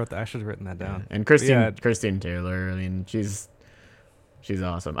should have written that down. Yeah. And Christine Taylor. I mean, she's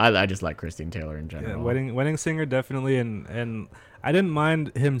awesome. I just like Christine Taylor in general. Yeah, Wedding Singer definitely, and I didn't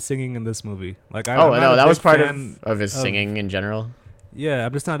mind him singing in this movie. Like, that was part of his singing in general. Yeah,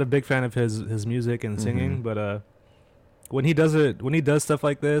 I'm just not a big fan of his music and singing, but when he does stuff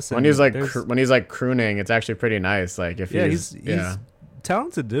like this, when he's like crooning, it's actually pretty nice. Like he's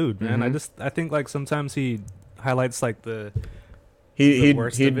talented dude, man. I think like sometimes he highlights like he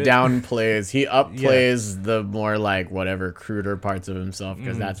downplays, he upplays the more like whatever cruder parts of himself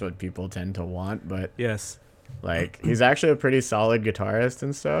because that's what people tend to want. But yes, like he's actually a pretty solid guitarist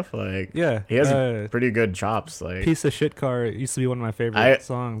and stuff. Like he has pretty good chops. Like Piece of Shit Car used to be one of my favorite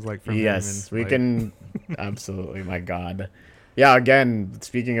songs. Like from him we can absolutely. My God, yeah. Again,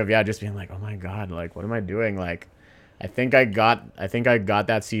 speaking of just being like, oh my God, like what am I doing? Like I think I got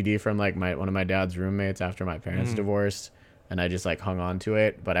that CD from like one of my dad's roommates after my parents divorced, and I just like hung on to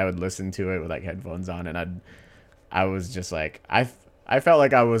it. But I would listen to it with like headphones on, and I was just like I felt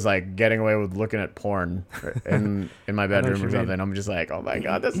like I was like getting away with looking at porn in my bedroom or something. I'm just like, oh my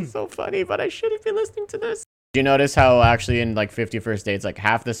God, this is so funny, but I shouldn't be listening to this. Do you notice how actually in like 50 First Dates, like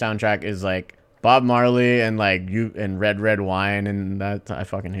half the soundtrack is like Bob Marley and like and Red Wine, and that I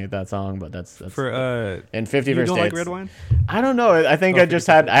fucking hate that song, but that's for in 50 First Dates. You don't like Red Wine? I don't know. I think I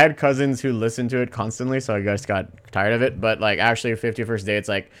had cousins who listened to it constantly, so I just got tired of it. But like actually 50 First Dates,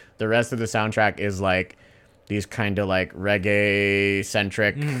 like the rest of the soundtrack is like these kind of like reggae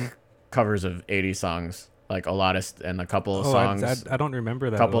centric covers of 80 songs, like a lot of and a couple of songs. I don't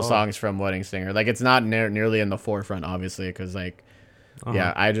remember that. Couple songs from Wedding Singer. Like it's not nearly in the forefront, obviously, because like.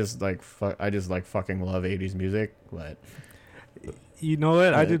 I just like fucking love 80s music, but you know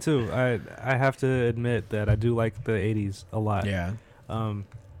what? I do too. I have to admit that I do like the 80s a lot. Yeah. But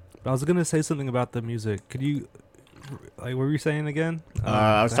I was gonna say something about the music. Could you like what were you saying again?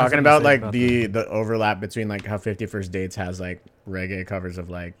 I was talking about like the overlap between like how 50 First Dates has like reggae covers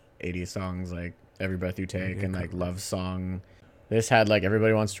of like 80s songs, like Every Breath You Take and like Love Song. This had like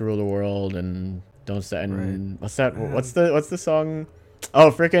Everybody Wants to Rule the World and Don't Stop. And what's that? What's the song?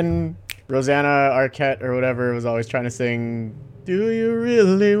 Oh, freaking Rosanna Arquette or whatever was always trying to sing, "Do you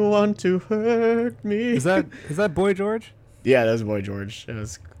really want to hurt me?" Is that Boy George? Yeah, that was Boy George.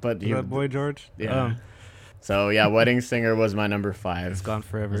 Boy George? Yeah. So yeah, Wedding Singer was my number 5. It's gone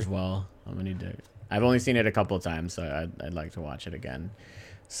forever as well. I've only seen it a couple of times, so I'd like to watch it again.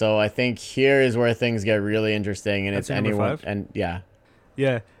 So I think here is where things get really interesting, and that's it's anyone 5? and yeah.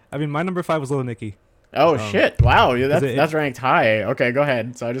 I mean, my number 5 was Little Nicky. Oh shit! Wow, that's ranked high. Okay, go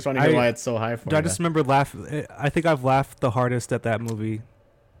ahead. So I just want to hear why it's so high for you. I just remember I think I've laughed the hardest at that movie.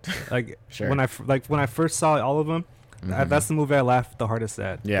 Like sure. when I first saw all of them, that's the movie I laughed the hardest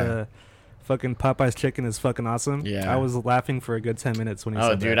at. Yeah. Fucking Popeye's chicken is fucking awesome. Yeah. I was laughing for a good 10 minutes when he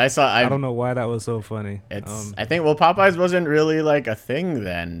said dude, that. I don't know why that was so funny. I think Popeyes wasn't really like a thing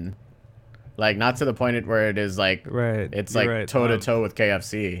then. Like not to the point where it is like right. It's like toe to toe with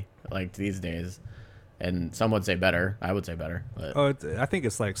KFC like these days. and some would say better. I would say better. But. Oh, I think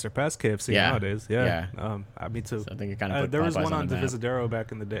it's like surpassed KFC nowadays. Yeah. Me too. So I think it kind of put there was Popeyes one on Divisadero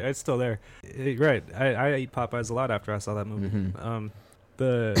back in the day. It's still there. Right. I eat Popeyes a lot after I saw that movie. Mm-hmm.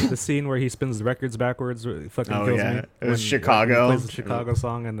 The scene where he spins the records backwards fucking kills me. It was Chicago. He plays the Chicago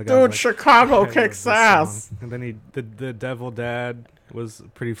song and the guy. Dude, like, Chicago kicks ass. And then the devil dad was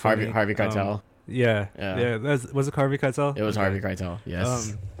pretty funny. Harvey Keitel. Yeah. Was it Harvey Keitel? It was Harvey Keitel.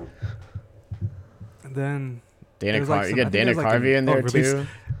 Yes. And then you got Dana Carvey in there too.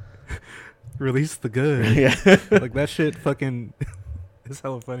 Release the good. Yeah. Like that shit fucking is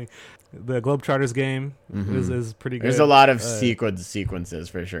hella funny. The Globetrotters game is pretty good. There's a lot of sequences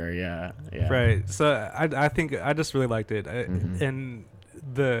for sure. Yeah. Right. So I think I just really liked it. And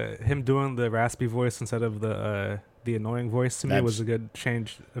him doing the raspy voice instead of the annoying voice to me was a good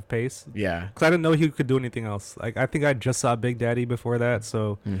change of pace. Yeah. Because I didn't know he could do anything else. Like I think I just saw Big Daddy before that,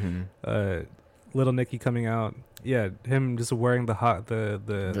 so Little Nicky coming out. Yeah, him just wearing the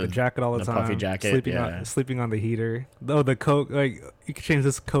jacket all the time, puffy jacket, sleeping on the heater. Oh, the Coke, like you could change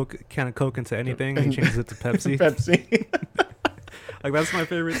this can of Coke into anything. And he changes it to Pepsi. Like that's my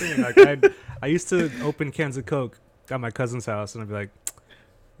favorite thing. Like I used to open cans of Coke at my cousin's house, and I'd be like,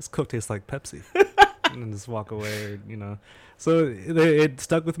 "This Coke tastes like Pepsi," and then just walk away, or. So it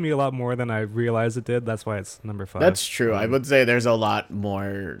stuck with me a lot more than I realized it did. That's why it's number 5. That's true. I would say there's a lot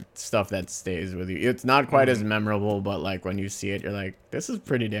more stuff that stays with you. It's not quite as memorable, but like when you see it, you're like, this is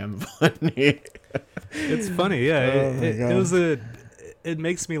pretty damn funny. It's funny, yeah. It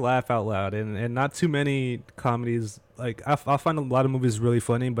makes me laugh out loud, and not too many comedies. Like I'll find a lot of movies really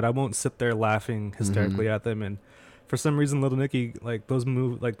funny, but I won't sit there laughing hysterically at them. And for some reason, Little Nicky, like those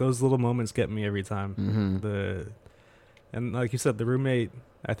little moments get me every time. And like you said, the roommate,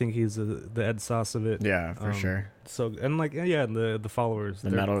 I think he's the Ed Sauce of it. Yeah, for sure. So and like the followers, the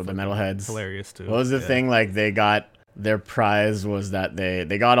metalheads, hilarious too. What was the thing? Like they got their prize was that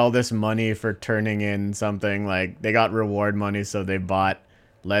they got all this money for turning in something. Like they got reward money, so they bought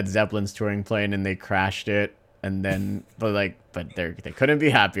Led Zeppelin's touring plane and they crashed it. And then, but they couldn't be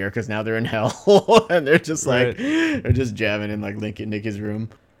happier because now they're in hell and they're just they're just jamming in like Nicky's room.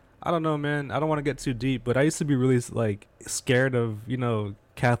 I don't know, man. I don't want to get too deep, but I used to be really like scared of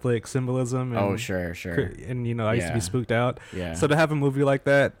Catholic symbolism. And, sure. And I used to be spooked out. Yeah. So to have a movie like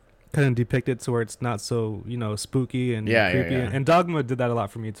that kind of depicted to where it's not so spooky and creepy. Yeah. And Dogma did that a lot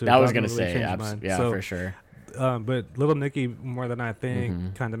for me too. I was gonna really say, for sure. But Little Nicky, more than I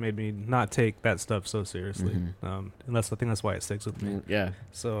think, kind of made me not take that stuff so seriously. And I think that's why it sticks with me. Yeah.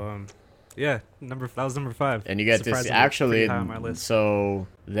 So that was number 5. And you get to see, actually, so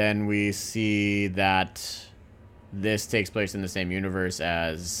then we see that this takes place in the same universe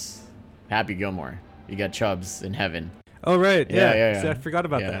as Happy Gilmore. You got Chubbs in heaven. Oh right, yeah. See, I forgot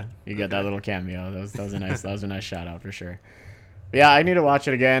about that. You got that little cameo. That was a nice shout out for sure. But yeah, I need to watch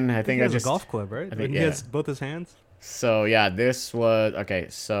it again. I think he has a golf club, right? I think he has both his hands. So yeah, this was okay.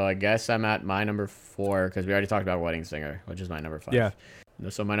 So I guess I'm at my number 4 because we already talked about Wedding Singer, which is my number 5. Yeah.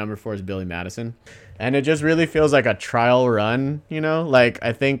 So my number 4 is Billy Madison, and it just really feels like a trial run. Like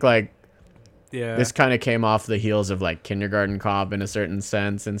I think this kind of came off the heels of like Kindergarten Cop in a certain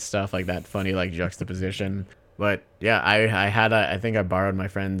sense and stuff like that. Funny like juxtaposition. But yeah, I think I borrowed my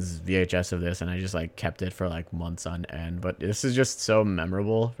friend's VHS of this and I just like kept it for like months on end. But this is just so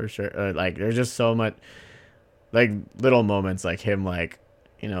memorable for sure. Like there's just so much like little moments like him like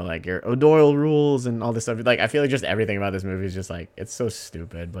like your O'Doyle rules and all this stuff. Like I feel like just everything about this movie is just like it's so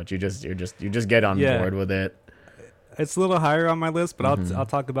stupid, but you just get on board with it. It's a little higher on my list, but I'll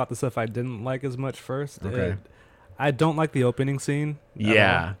talk about the stuff I didn't like as much first. Okay. I don't like the opening scene.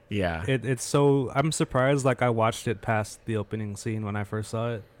 Yeah. It's so I'm surprised. Like I watched it past the opening scene when I first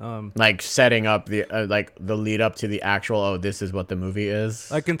saw it. Like setting up the the lead up to the actual this is what the movie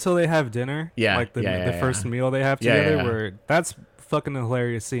is. Like until they have dinner. Yeah. Like the first meal they have together, where that's fucking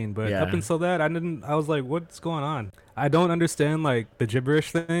hilarious scene. But up until that, I was like, what's going on? I don't understand like the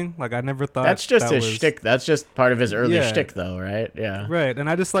gibberish thing. Like I never thought that's just his shtick. That's just part of his early shtick, though, right? Yeah. Right, and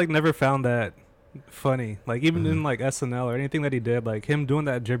I just like never found that funny. Like even in like SNL or anything that he did, like him doing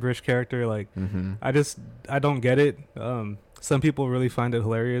that gibberish character, like I don't get it. Some people really find it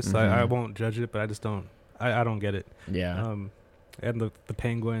hilarious. I won't judge it, but I just don't. I don't get it. Yeah. And the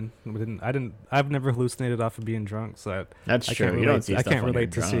penguin. I've never hallucinated off of being drunk, so that's true. You don't see stuff I can't when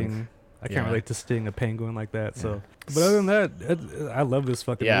relate you're to drunk. seeing. I can't relate to seeing a penguin like that. So, but other than that, I love this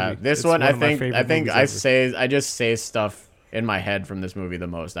fucking movie. Yeah, this one I think I just say stuff in my head from this movie the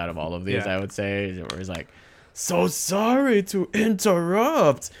most out of all of these. I would say where he's like, "So sorry to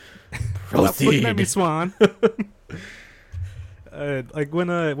interrupt." Proceed. Stop looking at me, Swan. Like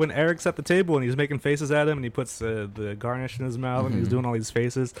when Eric's at the table and he's making faces at him and he puts the garnish in his mouth and he's doing all these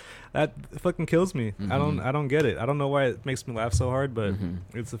faces, that fucking kills me. I don't get it. I don't know why it makes me laugh so hard, but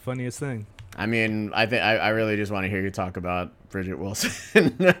it's the funniest thing. I mean, I really just want to hear you talk about Bridget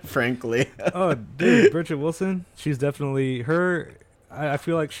Wilson, frankly. Oh, dude, Bridget Wilson, she's definitely her. I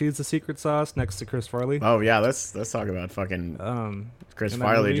feel like she's the secret sauce next to Chris Farley. Oh yeah, let's talk about fucking Chris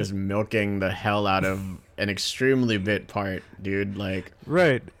Farley just milking the hell out of an extremely bit part, dude. Like,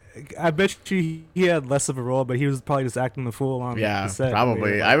 right. I bet he had less of a role, but he was probably just acting the fool on the set.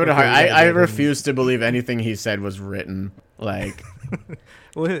 Probably. I refuse to believe anything he said was written. Like,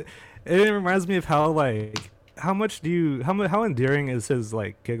 well, it reminds me of how how endearing is his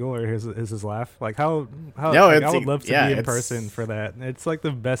like giggle or his laugh? Like how I would love to be in person for that. It's like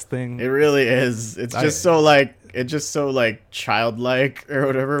the best thing. It really is. It's just so childlike or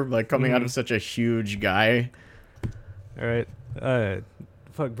whatever, like coming out of such a huge guy. All right.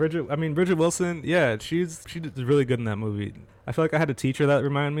 Bridget Wilson, yeah, she did really good in that movie. I feel like I had a teacher that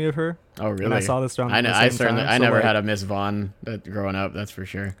reminded me of her. Oh, really? And I saw this around I never had a Miss Vaughn growing up, that's for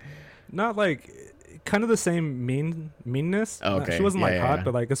sure. Not like kind of the same meanness. Oh, okay. She wasn't hot,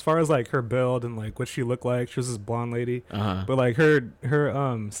 but like as far as like her build and like what she looked like, she was this blonde lady. But like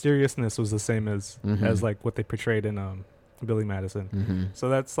her seriousness was the same as like what they portrayed in Billy Madison. So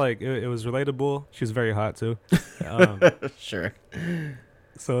that's like it was relatable. She was very hot too. Sure.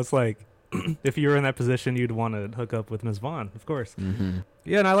 So it's like if you were in that position, you'd want to hook up with Ms. Vaughn, of course.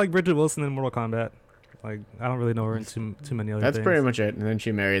 Yeah, and I like Bridget Wilson in Mortal Kombat. Like, I don't really know her in too many other things. That's pretty much it. And then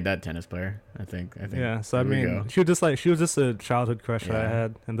she married that tennis player, I think. Yeah, so I mean, she was just a childhood crush that I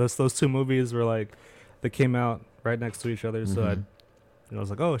had. And those two movies were like, they came out right next to each other. So I was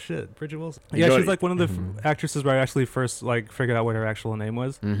like, oh shit, Bridget Wilson. Yeah, she's like one of the actresses where I actually first like figured out what her actual name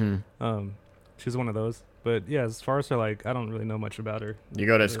was. She's one of those. But yeah, as far as her, like, I don't really know much about her. You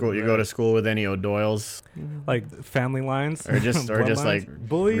go to school. You go to school with any O'Doyles, like family lines, or just like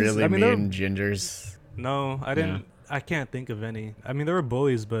bullies. really mean gingers. No, I didn't. Yeah. I can't think of any. I mean, there were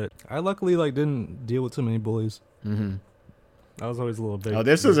bullies, but I luckily like didn't deal with too many bullies. I was always a little big. Oh,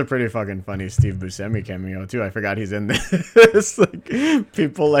 this was a pretty fucking funny Steve Buscemi cameo too. I forgot he's in this. Like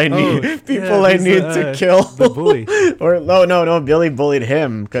people I need to kill. The bully. Or no, Billy bullied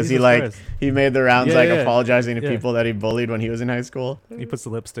him because he made the rounds apologizing to people that he bullied when he was in high school. He puts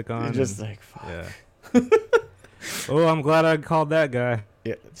the lipstick on. He's just like fuck. Yeah. Oh, I'm glad I called that guy.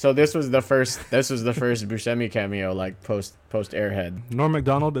 Yeah. So this was the first Buscemi cameo, like post Airhead. Norm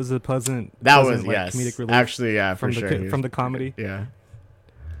Macdonald is a pleasant. Comedic relief. Actually, yeah, for sure. From the comedy. Yeah.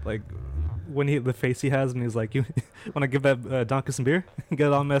 Like when the face he has and he's like, "You want to give that donkey some beer?" Get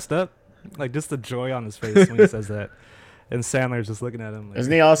it all messed up. Like just the joy on his face when he says that. And Sandler's just looking at him. Like,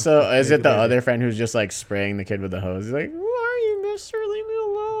 isn't he also? Is it the other friend who's just like spraying the kid with the hose? He's like, "Who are you, Mister? Leave me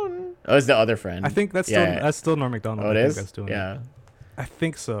alone." Oh, it's the other friend. I think that's still Norm Macdonald. Oh, it is. Yeah. I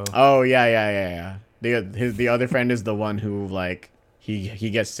think so. Oh yeah. The other friend is the one who like he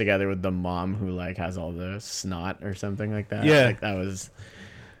gets together with the mom who like has all the snot or something like that. Yeah, like that was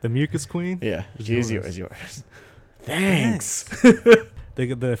the mucus queen. Yeah, she's yours. Thanks.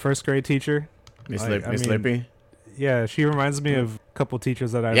 The first grade teacher, Miss Lippy. Yeah, she reminds me of a couple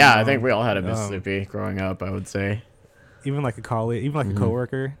teachers that I. Yeah, I think we all had a Miss Lippy growing up. I would say. Even like a colleague, even like a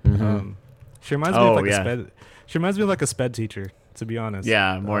coworker. She reminds me of She reminds me of like a sped teacher. To be honest.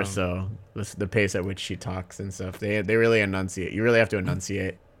 Yeah, more so. The pace at which she talks and stuff. They really enunciate. You really have to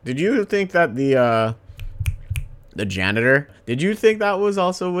enunciate. Did you think that the janitor? Did you think that was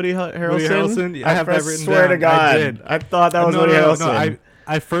also Woody Harrelson? Woody Harrelson? Yeah, I have that written swear down. to God, I thought that was Woody Harrelson. No,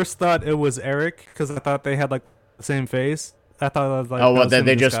 I first thought it was Eric because I thought they had like the same face. I thought it was like. Oh, well,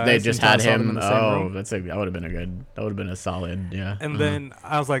 they just had him. Oh, that would have been a solid. Yeah. And then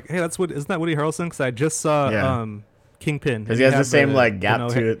I was like, hey, isn't that Woody Harrelson? Because I just saw Kingpin, because he has the same like gap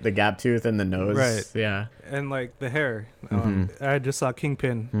tooth and the nose, right? Yeah, and like the hair. I just saw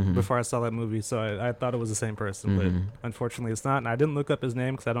Kingpin before I saw that movie, so I thought it was the same person, but unfortunately it's not. And I didn't look up his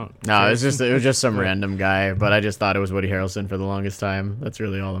name because I don't. No, it was just some random guy, but I just thought it was Woody Harrelson for the longest time. That's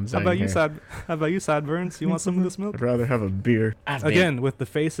really all I'm saying. How about you, Sideburns? You want some of this milk? I'd rather have a beer. Again, with the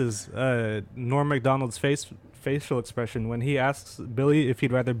faces, Norm Macdonald's facial expression when he asks Billy if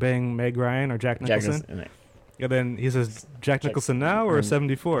he'd rather bang Meg Ryan or Jack Nicholson. And then he says, Jack Nicholson now or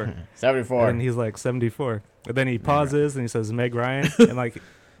 74? 74. And he's like, 74. And then he pauses and he says, Meg Ryan. And like,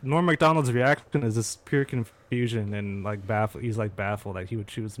 Norm Macdonald's reaction is this pure confusion and like baffled. He's like baffled that he would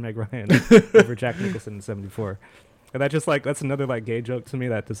choose Meg Ryan over Jack Nicholson in 74. And that's another like gay joke to me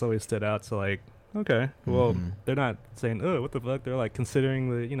that just always stood out. So like, Okay. Well, they're not saying, "Oh, what the fuck?" They're like considering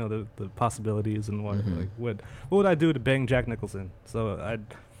the possibilities and what would I do to bang Jack Nicholson? So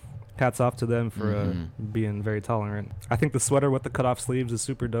hats off to them for being very tolerant. I think the sweater with the cut off sleeves is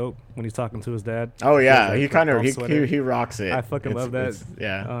super dope when he's talking to his dad. Oh yeah, he kind of he rocks it. I fucking love that.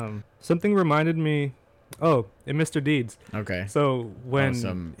 Yeah. Something reminded me. Oh, in Mr. Deeds. Okay. So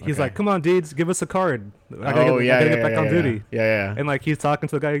when he's like, "Come on, Deeds, give us a card. I gotta get back on duty." Yeah. And like he's talking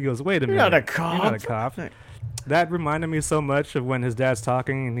to the guy, he goes, "Wait a minute, you're not a cop." That reminded me so much of when his dad's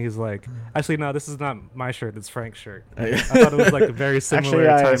talking, and he's like, "Actually, no, this is not my shirt. It's Frank's shirt." I thought it was like a very similar.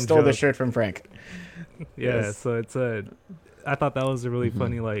 Actually, I stole the shirt from Frank. Yeah, yes. So it's I thought that was a really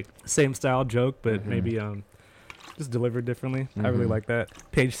funny, like same style joke, but maybe just delivered differently. I really like that.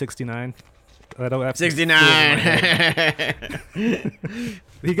 Page 69. I don't have 69.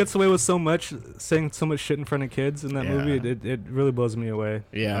 He gets away with so much, saying so much shit in front of kids in that movie. It really blows me away.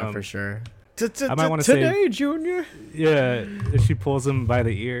 Yeah, for sure. I might want to say today, Junior. Yeah, if she pulls him by the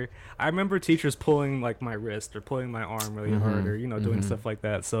ear. I remember teachers pulling like my wrist or pulling my arm really hard or doing stuff like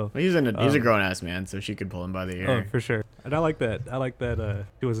that. So he's a grown ass man, so she could pull him by the ear. Oh, for sure. And I like that.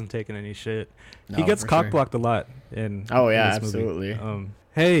 He wasn't taking any shit. No, he gets cock blocked a lot in. Oh yeah, in this absolutely. Movie.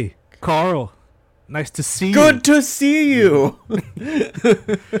 Hey, Carl. Nice to see you. Good to see you.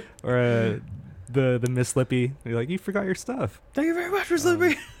 Or the Miss Slippy. You're like, you forgot your stuff. Thank you very much, Miss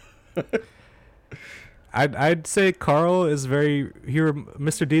Slippy. I'd say Carl is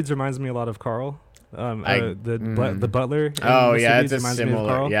Mr. Deeds reminds me a lot of Carl. The butler. Oh yeah, it's a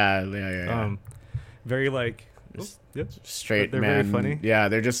similar. Yeah. Very like straight man. Very funny. Yeah,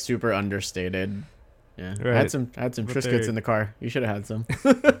 they're just super understated. Yeah, right. I had some Triscuits in the car. You should have had some.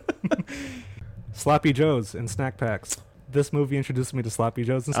 Sloppy Joes and snack packs. This movie introduced me to Sloppy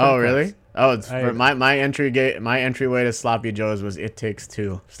Joes and snack packs. Oh really? Oh, it's my entryway to Sloppy Joes was It Takes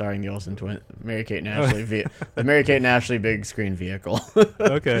Two, starring the Olsen twin, Mary-Kate and Ashley, the Mary-Kate and Ashley big screen vehicle.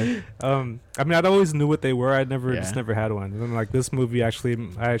 Okay. I mean, I'd always knew what they were. I'd just never had one. And then like this movie, I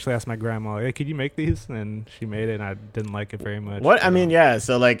actually asked my grandma, "Hey, could you make these?" And she made it, and I didn't like it very much. What I mean, yeah.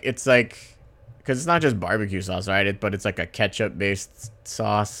 So like it's like. Because it's not just barbecue sauce, right? But it's like a ketchup-based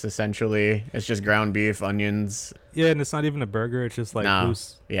sauce, essentially. It's just ground beef, onions. Yeah, and it's not even a burger. It's just like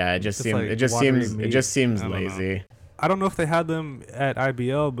loose. Yeah, it just seems lazy. I don't know if they had them at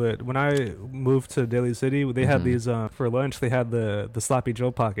IBL, but when I moved to Daly City, they had these for lunch. They had the Sloppy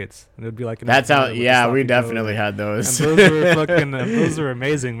Joe pockets, and it would be like that's how. Yeah, we definitely had those. And those were fucking. Those were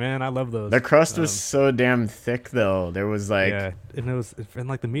amazing, man. I love those. The crust was so damn thick, though. There was like and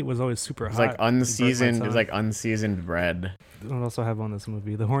like the meat was always super hot. It was like unseasoned. It was like unseasoned bread. What else I have on this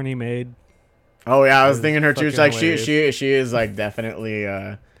movie? The Horny Maid. Oh yeah, I was thinking her too. She's like she is like definitely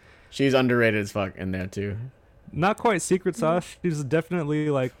she's underrated as fuck in there too. Not quite secret sauce. She's definitely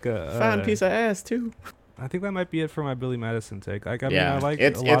like fine piece of ass too. I think that might be it for my Billy Madison take. Like, I mean, I like a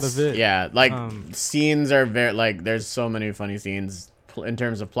lot of it. Yeah, like scenes are very like. There's so many funny scenes in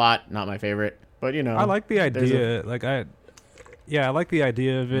terms of plot. Not my favorite, but I like the idea. I like the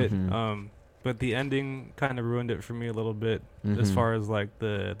idea of it. But the ending kind of ruined it for me a little bit as far as like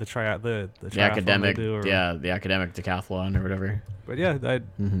the academic the academic decathlon or whatever. But yeah,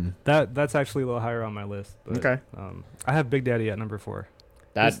 that's actually a little higher on my list. But, okay. I have Big Daddy at number 4.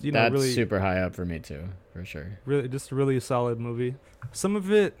 That's really, super high up for me too, for sure. Really, just a really solid movie. Some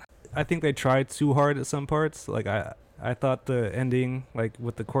of it, I think they tried too hard at some parts. Like I thought the ending, like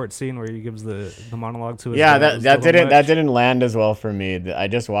with the court scene where he gives the monologue to his dad, that didn't land as well for me. I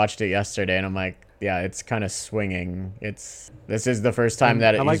just watched it yesterday and I'm like, yeah, it's kind of swinging. This is the first time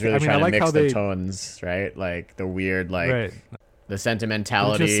that he's really trying to mix the tones, right? Like the weird, like the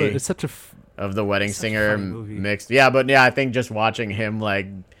sentimentality of the wedding singer mixed. Yeah, but yeah, I think just watching him like.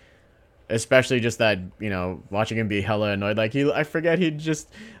 Especially just that, watching him be hella annoyed. Like I forget he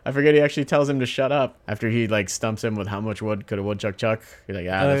actually tells him to shut up after he like stumps him with how much wood could a woodchuck chuck. He's like,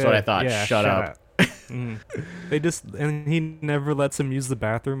 that's what I thought. Yeah, shut up. And he never lets him use the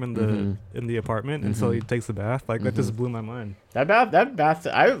bathroom in the apartment until he takes a bath. Like that just blew my mind. That bath.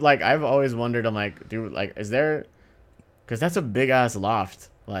 I've always wondered. I'm like, dude, like, is there? Because that's a big ass loft.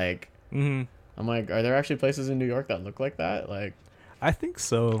 Like, I'm like, are there actually places in New York that look like that? Like. I think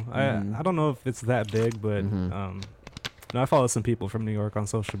so. I don't know if it's that big, but I follow some people from New York on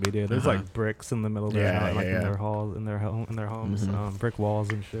social media. There's like bricks in the middle of their house, in their halls, in their homes, brick walls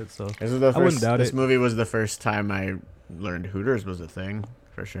and shit. So I wouldn't doubt it. This movie was the first time I learned Hooters was a thing,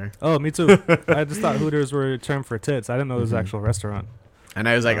 for sure. Oh, me too. I just thought Hooters were a term for tits. I didn't know it was an actual restaurant. And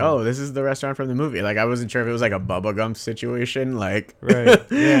I was like, oh, this is the restaurant from the movie. Like, I wasn't sure if it was like a Bubba Gump situation. Like, right.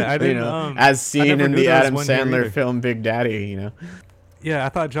 Yeah, I didn't. As seen in the Adam Sandler film Big Daddy, Yeah, I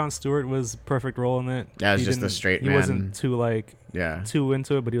thought Jon Stewart was perfect role in it. Yeah, it's just the straight man. He wasn't too too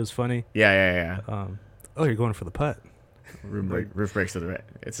into it, but he was funny. Yeah. Oh, you're going for the putt. Roof breaks to the right.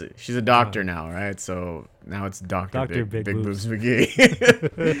 She's a doctor now, right? So now it's Dr. Big Boobs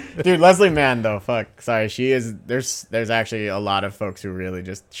McGee. Dude, Leslie Mann though, fuck. Sorry, she is. There's actually a lot of folks who really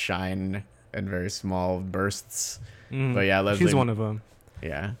just shine in very small bursts. But yeah, Leslie. She's one of them.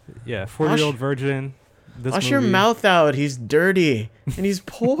 Yeah. Yeah, 40-year-old virgin. Wash your mouth out. He's dirty and he's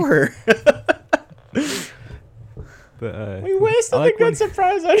poor. But we wasted a good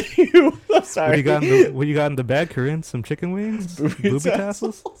surprise on you. I'm sorry. What you got in the bag, Corinne? Some chicken wings? Booby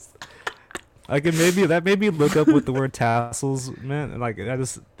tassels? Like that made me look up what the word tassels meant. And like I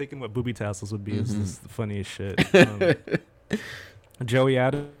just thinking what booby tassels would be is just the funniest shit. Joey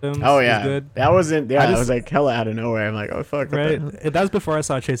Adams. Oh yeah, was good. That wasn't. Yeah, I was like hella out of nowhere. I'm like, oh fuck. Right. That was before I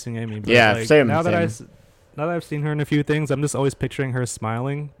saw Chasing Amy. But yeah, like, same. Now that I've seen her in a few things, I'm just always picturing her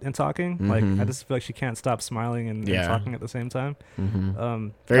smiling and talking. Like I just feel like she can't stop smiling and talking at the same time.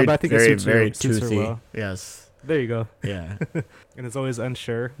 Very, but I think very, it very suits her toothy. well. Yes. There you go. Yeah. And it's always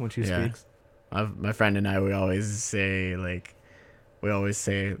unsure when she speaks. My friend and I, we always say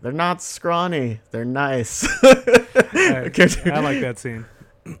they're not scrawny, they're nice. I like that scene.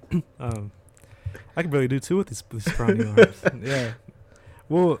 I could really do too with these scrawny arms. Yeah.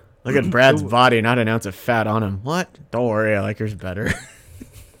 Well, look at Brad's body, not an ounce of fat on him. What? Don't worry, I like yours better.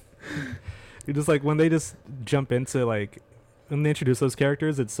 You just like when they just jump into like when they introduce those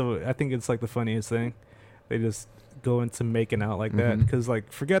characters, I think it's like the funniest thing. They just go into making out like that because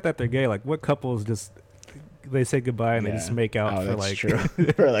like forget that they're gay. Like what couples just they say goodbye and they just make out for like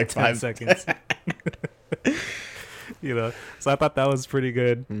for like 5 seconds. So I thought that was pretty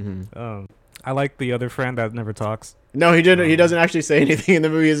good. I like the other friend that never talks. No, he didn't. He doesn't actually say anything in the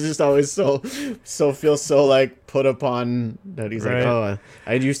movie. He's just always so feels so like put upon that he's like, oh,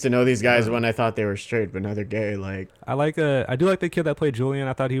 I used to know these guys when I thought they were straight, but now they're gay. Like I do like the kid that played Julian.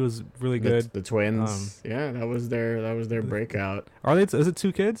 I thought he was really good. The twins. Yeah, that was their breakout. Are they? Is it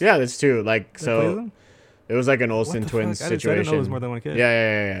 2 kids? Yeah, that's 2. Like so. It was like an Olsen twins situation. I didn't know it was more than one kid.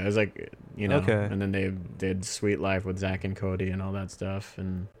 Yeah. It was like, okay. And then they did Sweet Life with Zach and Cody and all that stuff.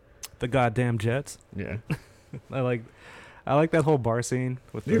 And the goddamn Jets. Yeah. I like that whole bar scene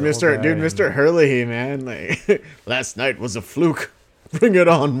with Mr. Hurley, man. Like last night was a fluke. Bring it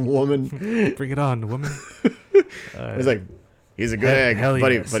on, woman. Bring it on, woman. He's like, he's a good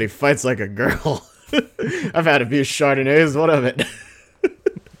egg, but he fights like a girl. I've had a few Chardonnays. What of it?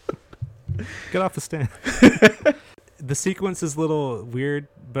 Get off the stand. The sequence is a little weird,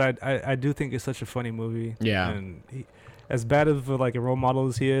 but I do think it's such a funny movie. Yeah. And as bad of like a role model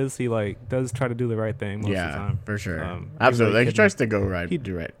as he is, he like does try to do the right thing most of the time. For sure. Absolutely. Like, he tries to go right.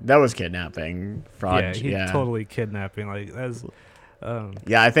 Do right. That was kidnapping, fraud. Totally kidnapping. Like that's.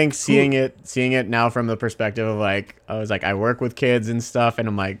 I think seeing it now from the perspective of like I work with kids and stuff, and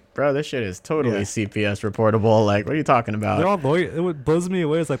I'm like, bro, this shit is totally CPS reportable. Like, what are you talking about? They're all lawyers. What blows me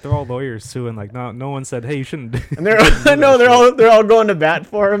away is like they're all lawyers too, and like no one said, hey, you shouldn't. And they're all going to bat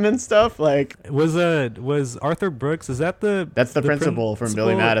for him and stuff. Like, was Arthur Brooks? Is that that's the principal from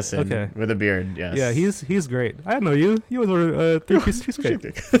Billy Madison with a beard? Yes. Yeah, he's great. I know you. You was a 3-piece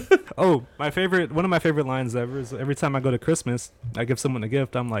cheesecake. Oh, one of my favorite lines ever is every time I go to Christmas, I give someone a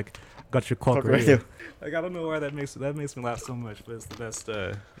gift. I'm like, got your clock ready. Like I don't know why that makes me laugh so much, but it's the best.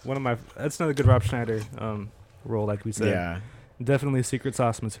 That's another good Rob Schneider role, like we said. Yeah, definitely secret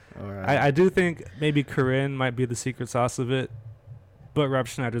sauce. Right. I do think maybe Corinne might be the secret sauce of it, but Rob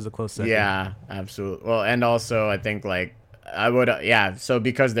Schneider's a close second. Yeah, absolutely. Well, and also I think like I would so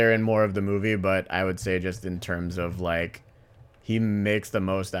because they're in more of the movie, but I would say just in terms of like he makes the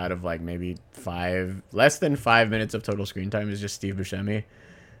most out of like maybe less than 5 minutes of total screen time is just Steve Buscemi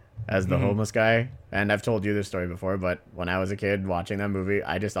as the homeless guy. And I've told you this story before, but when I was a kid watching that movie,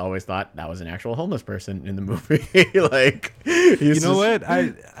 I just always thought that was an actual homeless person in the movie. Like, what?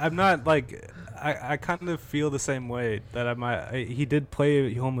 I'm not like, I kind of feel the same way that he did play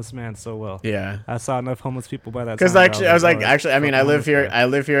a homeless man so well. Yeah. I saw enough homeless people by that time. Because I live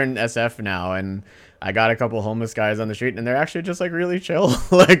here in SF now, and I got a couple homeless guys on the street, and they're actually just like really chill.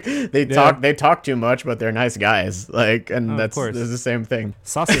 Like they talk too much, but they're nice guys. Like, and that's the same thing.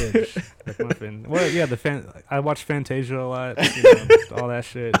 Sausage, McMuffin. Well, yeah, I watched Fantasia a lot. All that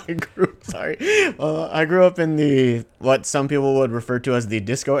shit. I grew up in the what some people would refer to as the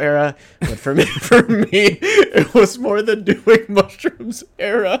disco era, but for me, it was more the doing mushrooms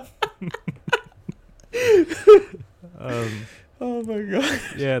era. Oh my god.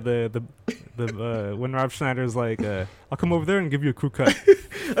 Yeah, the when Rob Schneider's like, I'll come over there and give you a crew cut.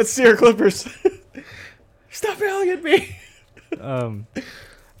 Let's see your clippers. Stop yelling at me.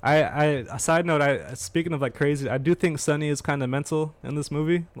 I a side note, speaking of like crazy, I do think Sonny is kind of mental in this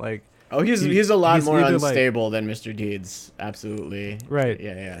movie. Like, oh, he's a lot more unstable than Mr. Deeds. Absolutely. Right.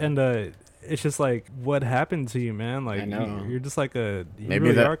 Yeah. And it's just like, what happened to you, man? Like, you're just like you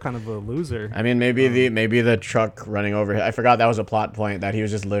really are kind of a loser. I mean, maybe the truck running over. I forgot that was a plot point, that he was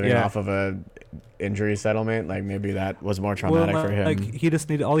just living off of a injury settlement. Like, maybe that was more traumatic for him. Like,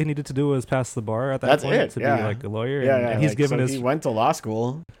 all he needed to do was pass the bar at that point to be like a lawyer. And he's given he went to law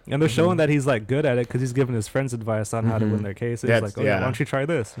school, and they're showing that he's like good at it because he's giving his friends advice on how to win their cases. Like, why don't you try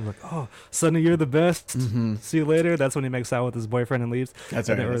this? And he's like, oh, Sonny, you're the best. See you later. That's when he makes out with his boyfriend and leaves. That's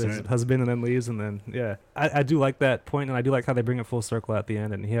right. Or his husband and then leaves. And then I do like that point, and I do like how they bring it full circle at the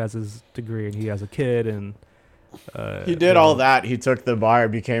end. And he has his degree, and he has a kid, and he did all that. He took the bar,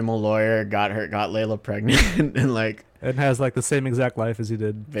 became a lawyer, got Layla pregnant, and has like the same exact life as he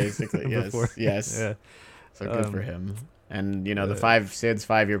did basically. Yes. Yeah. So good for him. And the Sid's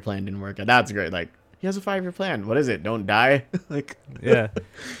 5-year plan didn't work out. That's great. Like, he has a 5-year plan. What is it? Don't die. Like, yeah.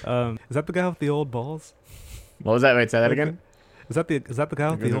 Is that the guy with the old balls? What was that? Wait, say that again. Is that the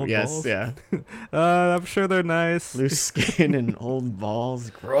guy with the old balls? Yes. Yeah. I'm sure they're nice. Loose skin and old balls.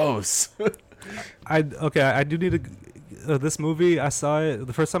 Gross. I do need to. This movie, I saw it.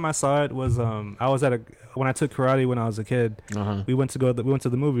 The first time I saw it was I was when I took karate when I was a kid. We went to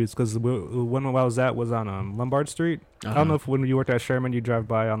the movies because one I was at was on Lombard Street. I don't know if when you worked at Sherman, you drive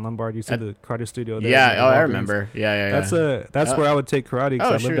by on Lombard, you see the karate studio there. Yeah, I remember. Yeah. That's where I would take karate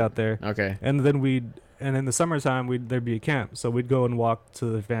because I lived out there. Okay. And then and in the summertime, there'd be a camp, so we'd go and walk to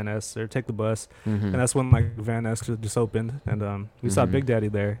the Van Ness or take the bus, and that's when like Van Ness just opened, and we saw Big Daddy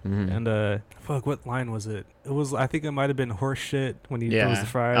there, and what line was it? It was, I think it might have been horse shit when he throws the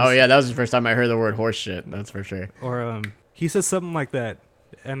fries. Oh yeah, that was the first time I heard the word horse shit. That's for sure. Or he says something like that,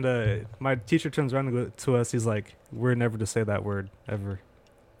 and my teacher turns around to us. He's like, "We're never to say that word ever."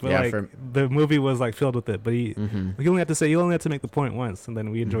 But the movie was like filled with it, but he only had to make the point once, and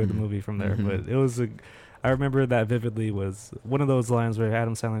then we enjoyed the movie from there. But it was I remember that vividly, was one of those lines where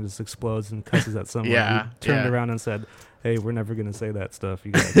Adam Sandler just explodes and cusses at someone. He turned around and said, "Hey, we're never gonna say that stuff,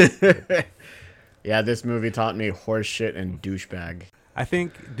 you guys." Yeah, this movie taught me horse shit and douchebag. I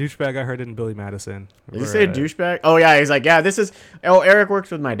think douchebag I heard it in Billy Madison. Did you say douchebag? Oh yeah, he's like, Eric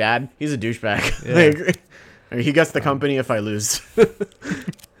works with my dad. He's a douchebag. Yeah. He gets the company if I lose.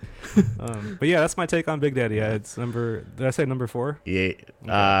 But yeah, that's my take on Big Daddy. It's did I say number 4? Yeah.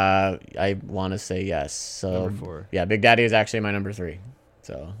 Okay. I want to say yes. So number 4. Yeah, Big Daddy is actually my number 3.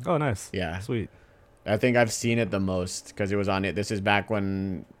 So. Oh, nice. Yeah. Sweet. I think I've seen it the most because it was on it. This is back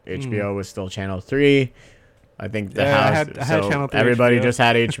when HBO was still Channel 3. I think I had Channel 3. Everybody just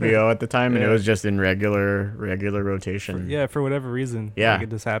had HBO at the time, and it was just in regular rotation. For whatever reason. Yeah. Like, it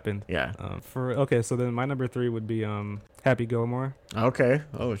just happened. Yeah. So then my number 3 would be Happy Gilmore. Okay.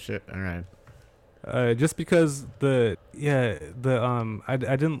 Oh shit. All right. Just because I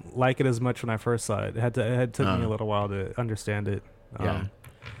didn't like it as much when I first saw it. It took me a little while to understand it.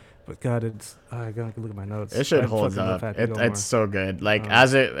 But God, I gotta look at my notes. It should hold up. It's so good. Like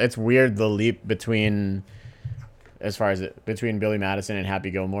it's weird, the leap between Billy Madison and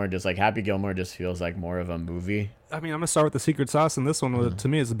Happy Gilmore. Just like Happy Gilmore just feels like more of a movie. I mean, I'm gonna start with the secret sauce, and this one to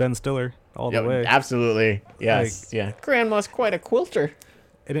me is Ben Stiller all the way. Absolutely, yes, Grandma's quite a quilter.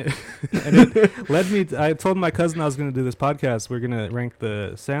 And it led me. I told my cousin I was gonna do this podcast. We're gonna rank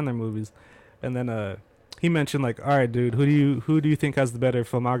the Sandler movies, and then he mentioned like, all right, dude, who do you think has the better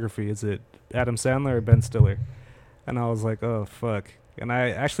filmography? Is it Adam Sandler or Ben Stiller? And I was like, oh fuck. And I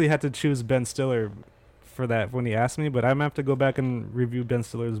actually had to choose Ben Stiller for that when he asked me, but I'm gonna have to go back and review Ben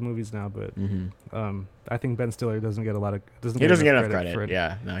Stiller's movies now. But I think Ben Stiller doesn't get enough credit for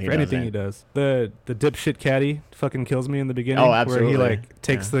anything he does. The dipshit caddy fucking kills me in the beginning. Oh, absolutely. Where he like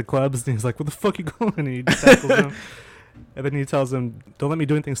takes the clubs and he's like, "Where the fuck you going?" And he just tackles him. And then he tells him, "Don't let me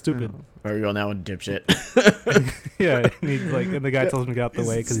do anything stupid." Where are we going now with dipshit? And the guy tells him to get out the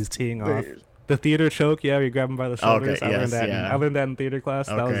way because he's teeing off. The theater choke, you grab him by the shoulders. Okay, I learned that in theater class.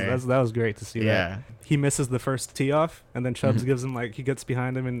 Okay. That was great to see that. He misses the first tee off, and then Chubbs gives him he gets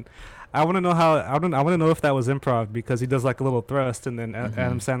behind him, and I want to know I want to know if that was improv because he does like a little thrust, and then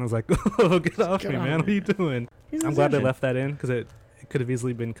Adam Sandler's like, "Oh, get off me, man! What are you doing?" I'm glad they left that in because it could have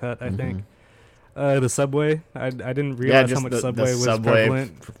easily been cut. I think. The Subway, I didn't realize how much Subway was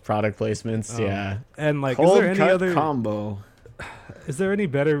prevalent. Product placements, and like, cold is there any other combo? Is there any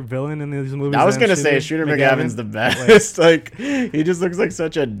better villain in these movies? I was gonna say Shooter McGavin's the best. Like he just looks like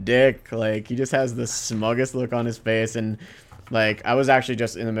such a dick. Like he just has the smuggest look on his face, and like I was actually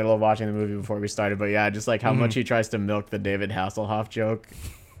just in the middle of watching the movie before we started, but yeah, just like how much he tries to milk the David Hasselhoff joke.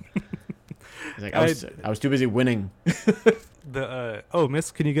 He's like, I was too busy winning.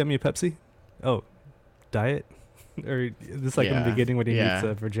 Miss, can you get me a Pepsi? Oh, diet? Or just like in the beginning when he meets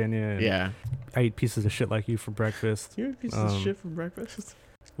Virginia. And I eat pieces of shit like you for breakfast. You eat pieces of shit for breakfast?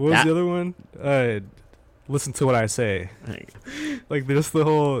 What was the other one? Listen to what I say. Like there's the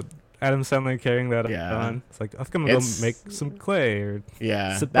whole Adam Sandler carrying that on. It's like I think I'm gonna go make some clay or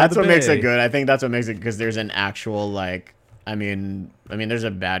that's what makes it good. I think that's what makes it because there's an actual like. I mean, there's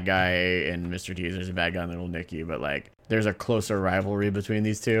a bad guy in Mr. T. There's a bad guy in Little Nicky, but like, there's a closer rivalry between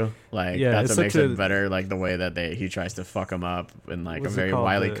these two. Like, that's what makes it better. Like the way that he tries to fuck him up in like a very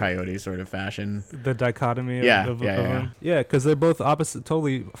Wile E. Coyote sort of fashion. The dichotomy. Of them. Yeah, because they're both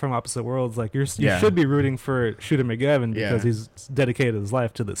totally from opposite worlds. Like you should be rooting for Shooter McGavin because he's dedicated his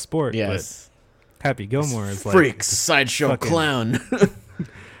life to the sport. Yes. But Happy Gilmore is like freak sideshow clown.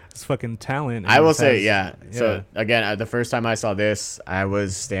 It's fucking talent. I will say, So again, the first time I saw this, I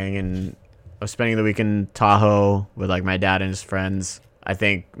was spending the week in Tahoe with like my dad and his friends. I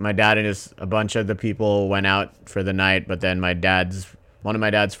think my dad and a bunch of the people went out for the night, but then one of my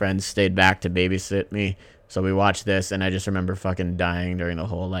dad's friends stayed back to babysit me. So we watched this, and I just remember fucking dying during the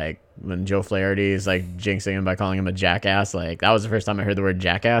whole like when Joe Flaherty is like jinxing him by calling him a jackass. Like that was the first time I heard the word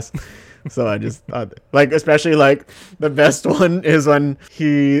jackass. So I just thought, like, especially like the best one is when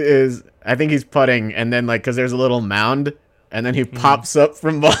I think he's putting, and then like because there's a little mound, and then he pops up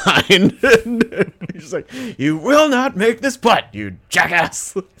from behind, and he's just like, "You will not make this putt, you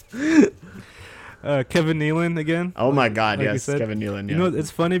jackass." Kevin Nealon again. Oh my God, like yes, Kevin Nealon. Yeah. You know,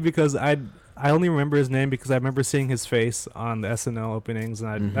 it's funny because I only remember his name because I remember seeing his face on the SNL openings,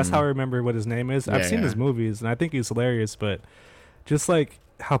 and that's how I remember what his name is. I've seen his movies, and I think he's hilarious, but just like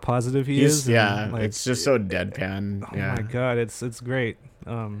how positive he is. Yeah, like, it's just so deadpan. Oh my God, it's great.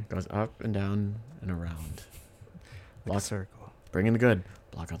 Goes up and down and around. Like a circle. Bring in the good.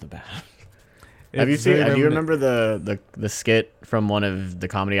 Block out the bad. Do you remember the skit from one of the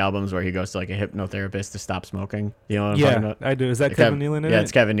comedy albums where he goes to like a hypnotherapist to stop smoking? You know what I'm talking about? I do. Is that Kevin Nealon in it? Yeah,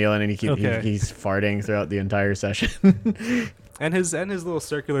 it's Kevin Nealon, and he's farting throughout the entire session. And his little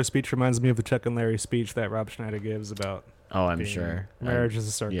circular speech reminds me of the Chuck and Larry speech that Rob Schneider gives about. Oh, I'm sure. Marriage is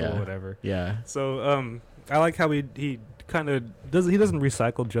a circle, or whatever. Yeah. So I like how he kind of doesn't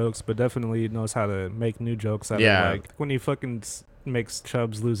recycle jokes, but definitely knows how to make new jokes out of like when he fucking makes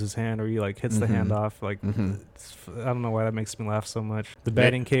Chubbs lose his hand or he like hits the hand off. Like I don't know why that makes me laugh so much. The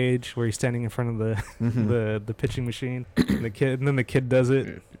batting cage where he's standing in front of the pitching machine, and then the kid does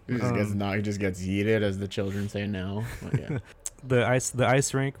it. He just gets yeeted, as the children say now. But, yeah. The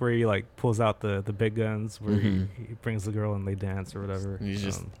ice rink where he like pulls out the big guns where he brings the girl and they dance or whatever. He's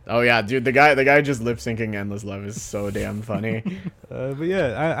just dude, the guy just lip syncing Endless Love is so damn funny. But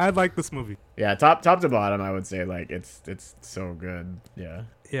yeah, I like this movie. Yeah, top to bottom, I would say like it's so good. Yeah.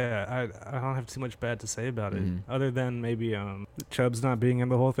 Yeah, I don't have too much bad to say about it, other than maybe Chubbs not being in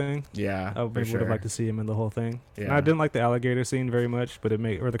the whole thing. Yeah, I would have liked to see him in the whole thing. Yeah. And I didn't like the alligator scene very much, but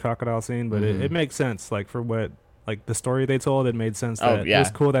or the crocodile scene, but it makes sense like for what. Like the story they told, it made sense. It was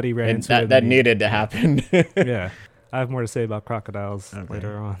cool that he ran into it. That needed to happen. Yeah, I have more to say about crocodiles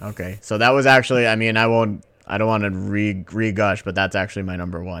later on. Okay, so that was actually. I mean, I don't want to re-gush, but that's actually my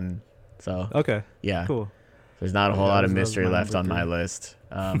number one. So okay, yeah, cool. There's not a whole lot of mystery left on my list.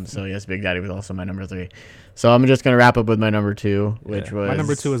 So yes, Big Daddy was also my number 3. So I'm just gonna wrap up with my number 2, which was my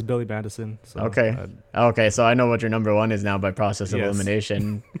number 2 is Billy Madison. So okay. So I know what your number 1 is now by process of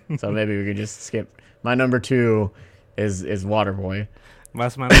elimination. So maybe we could just skip. My number 2 is Waterboy.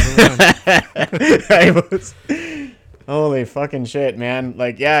 That's my number 1. Holy fucking shit, man!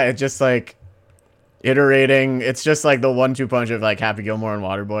 Like, yeah, it's just like iterating. It's just like the 1-2 punch of like Happy Gilmore and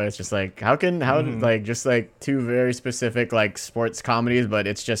Waterboy. It's just like like just like 2 very specific like sports comedies, but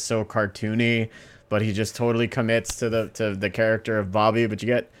it's just so cartoony. But he just totally commits to the character of Bobby. But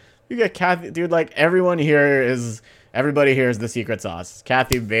you get Kathy, dude. Like everybody here is the secret sauce.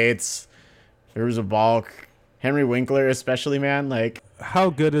 Kathy Bates. Fairuza Balk, Henry Winkler especially, man. Like, how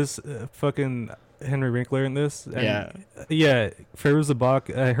good is fucking Henry Winkler in this? And Fairuza Balk,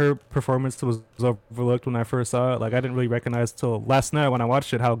 her performance was overlooked when I first saw it. Like, I didn't really recognize till last night when I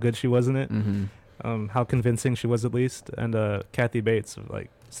watched it how good she was in it. How convincing she was, at least. And Kathy Bates, like,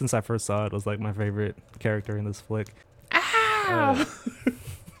 since I first saw it, was like my favorite character in this flick. Ow!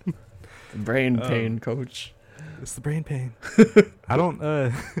 Brain pain, coach. It's the brain pain. I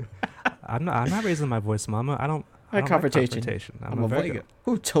don't. I'm not raising my voice, Mama. I don't like confrontation. I'm a Virgo.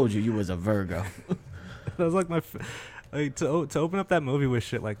 Who told you was a Virgo? That was like to open up that movie with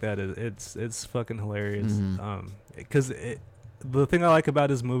shit like that. It's fucking hilarious. Because the thing I like about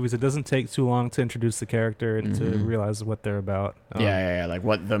his movies, it doesn't take too long to introduce the character and to realize what they're about. Like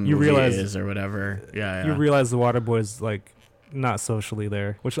what the movie is or whatever. Yeah. You realize the Waterboy's like not socially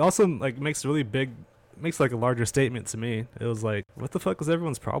there, which also like makes like a larger statement to me. It was like, what the fuck is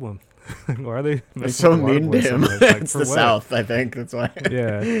everyone's problem? Why are they so mean to him? So like, it's the South, I think. That's why.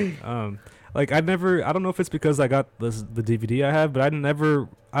 Yeah. Like I don't know if it's because I got the DVD I have, but I don't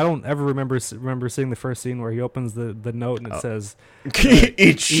ever remember seeing the first scene where he opens the note and it says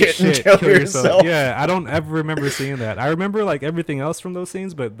eat shit and kill yourself. Yeah, I don't ever remember seeing that. I remember like everything else from those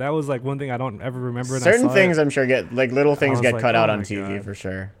scenes, but that was like one thing I don't ever remember. Certain things I'm sure get like little things get cut out on TV for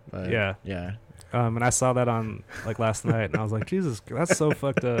sure. But yeah. And I saw that on like last night, and I was like, Jesus, that's so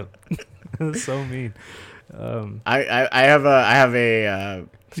fucked up. That's so mean. I have a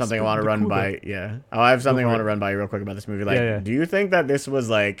something I want to run by. Yeah. Oh, I have something I want to run by you real quick about this movie. Like, do you think that this was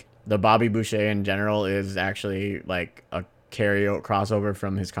like the Bobby Boucher in general is actually like a crossover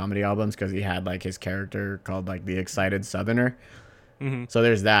from his comedy albums? Because he had like his character called like the Excited Southerner. Mm-hmm. So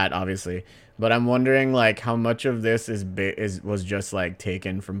there's that, obviously. But I'm wondering like how much of this was just like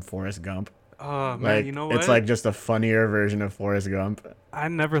taken from Forrest Gump. Oh man, like, you know what? It's like just a funnier version of Forrest Gump. I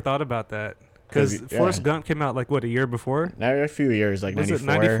never thought about that. Because Forrest Gump came out like what, a year before? A few years, like 94. Was it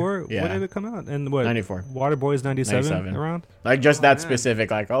 94? Yeah. When did it come out? And what? 94. Waterboy's 97 around? Like just that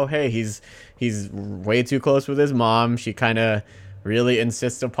specific, like, oh hey, he's way too close with his mom. She kind of really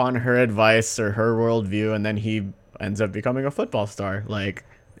insists upon her advice or her worldview, and then he ends up becoming a football star. Like,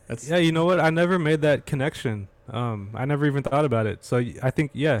 that's you know what? I never made that connection. I never even thought about it. So I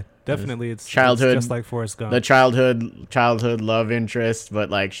think, definitely it's childhood, it's just like Forrest Gump. The childhood love interest, but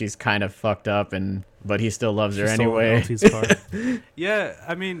like she's kind of fucked up, but he still loves her anyway. Yeah,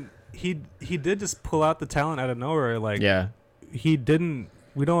 I mean, he did just pull out the talent out of nowhere. Like, we don't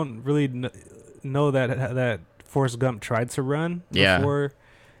really know that Forrest Gump tried to run before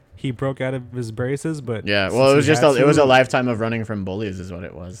he broke out of his braces, but it was it was a lifetime of running from bullies, is what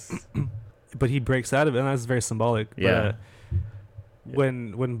it was. But he breaks out of it, and that's very symbolic. Yeah. But,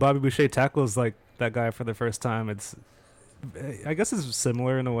 when Bobby Boucher tackles like that guy for the first time, I guess it's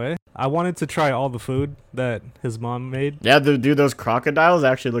similar in a way. I wanted to try all the food that his mom made. Yeah, those crocodiles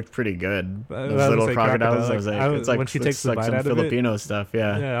actually looked pretty good. Those little crocodiles. It's like when she takes the bite some out Filipino stuff.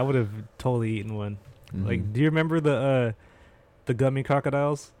 Yeah. Yeah, I would have totally eaten one. Mm-hmm. Like, do you remember the gummy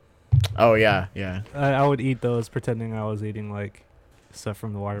crocodiles? Oh yeah. I would eat those, pretending I was eating like stuff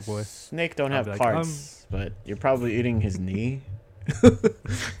from the Waterboy. Snake don't have parts, but you're probably eating his knee.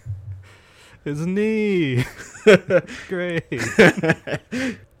 His knee. Great.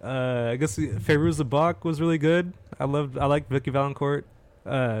 I guess Fairuza Balk was really good. I like Vicky Valancourt.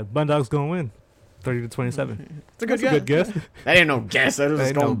 Bundog's gonna win 30-27. It's a good guess. That ain't no guess. That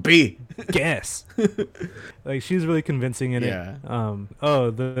was gonna be guess. Like, she's really convincing in it.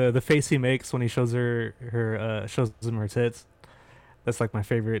 The face he makes when he shows him her tits. That's like my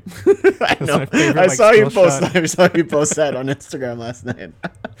favorite. I know. I saw you post that on Instagram last night.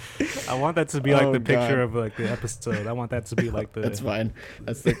 I want that to be like the picture of like the episode. I want that to be like the. That's fine.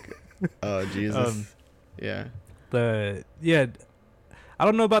 That's the. Oh Jesus. I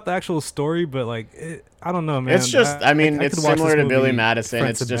don't know about the actual story, but like I don't know, man. It's just. It's similar to Billy Madison.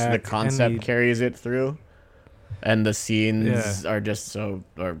 It's just the concept carries it through, and the scenes are just so.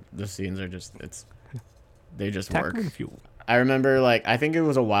 Or the scenes are just. They just work. I remember, like, I think it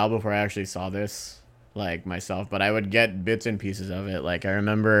was a while before I actually saw this, like, myself, but I would get bits and pieces of it. Like, I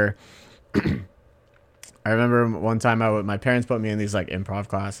remember one time my parents put me in these, like, improv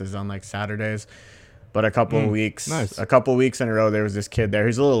classes on, like, Saturdays, but a couple weeks in a row, there was this kid there.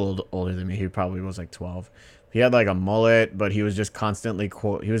 He's a little older than me. He probably was, like, 12. He had, like, a mullet, but he was just constantly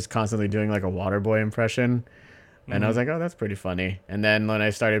doing, like, a Waterboy impression, and I was like, oh, that's pretty funny. And then when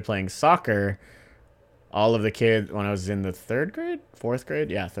I started playing soccer, all of the kids, when I was in the third grade,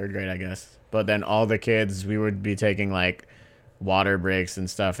 I guess. But then all the kids, we would be taking like water breaks and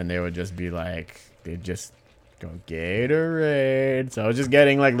stuff, and they would just be like, they'd just go Gatorade. So I was just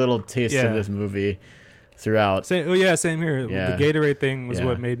getting like little tastes of this movie throughout. Same here. The Gatorade thing was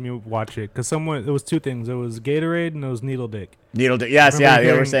what made me watch it. Because it was two things. It was Gatorade and it was Needle Dick. Needle Dick. Yes,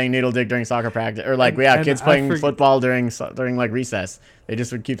 they were saying Needle Dick during soccer practice. Or like, kids playing football during like recess. They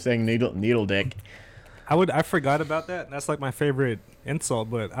just would keep saying Needle Dick. I forgot about that. That's like my favorite insult,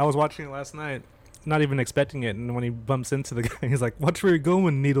 but I was watching it last night, not even expecting it, and when he bumps into the guy, he's like, "Watch where you're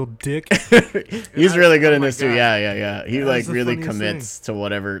going, Needle Dick." He's really good in this too. Yeah. He like really commits to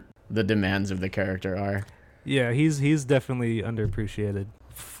whatever the demands of the character are. Yeah, he's definitely underappreciated.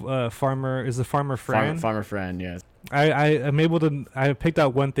 Farmer Fran. Farmer Fran, yes. I'm able to. I picked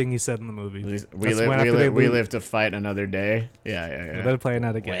out one thing he said in the movie. We live to fight another day. Yeah. We better play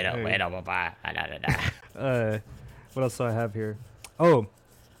that again. Wait. What else do I have here? Oh,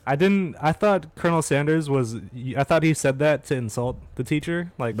 I thought Colonel Sanders was. I thought he said that to insult the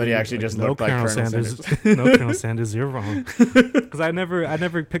teacher. Like, but he actually just no, looked like Colonel Sanders. No, Colonel Sanders, you're wrong. Because I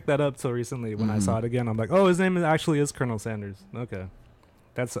never picked that up till recently when I saw it again. I'm like, oh, his name actually is Colonel Sanders. Okay,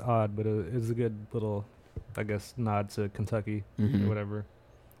 that's odd, but it's a good little, I guess, nod to Kentucky or whatever,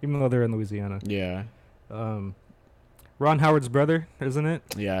 even though they're in Louisiana. Yeah. Ron Howard's brother, isn't it?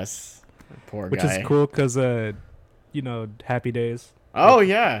 Yes. Poor guy. Which is cool because, Happy Days. Oh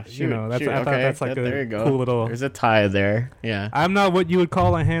yeah, shoot, I thought that's like a cool little. There's a tie there. Yeah. I'm not what you would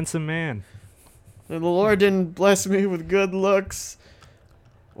call a handsome man. The Lord didn't bless me with good looks,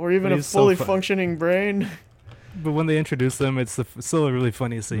 or even a fully functioning brain. But when they introduce them, it's still a really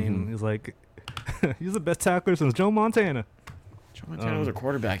funny scene. He's like, "He's the best tackler since Joe Montana." Joe Montana was a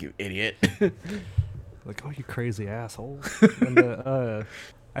quarterback, you idiot. Like, oh, you crazy asshole. And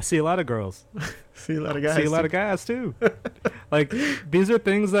I see a lot of girls. See a lot of guys too. Like, these are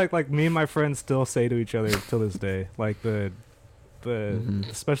things that like me and my friends still say to each other till this day. Like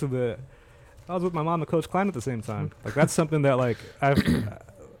especially I was with my mom and Coach Klein at the same time. Like, that's something that like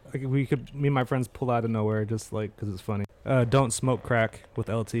me and my friends pull out of nowhere just like because it's funny. Don't smoke crack with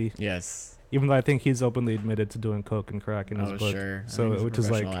LT. Yes. Even though I think he's openly admitted to doing coke and crack in his book. Sure. So which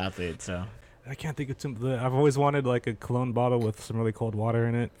is like athlete. So. I can't think of I've always wanted like a cologne bottle with some really cold water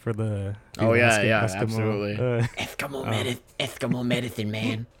in it for the. Absolutely. Eskimo medicine,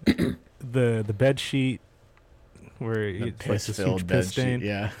 man. the bed sheet where it's like this huge piss stain. Sheet,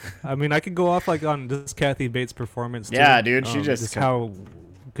 yeah. I mean, I could go off like on this Kathy Bates performance. Yeah, dude, she just how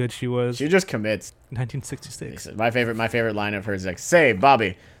good she was. She just commits. 1966. My favorite line of hers is like, "Say,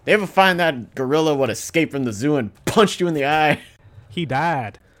 Bobby, they ever find that gorilla what escaped from the zoo and punched you in the eye?" He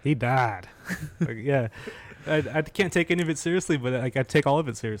died. Like, yeah, I can't take any of it seriously, but like I take all of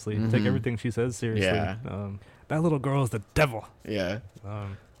it seriously. Take everything she says seriously. Yeah. That little girl is the devil. Yeah.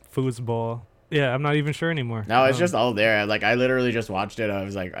 Foosball. Yeah, I'm not even sure anymore. No, it's just all there. Like, I literally just watched it. I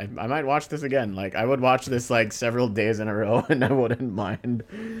was like, I might watch this again. Like, I would watch this like several days in a row, and I wouldn't mind.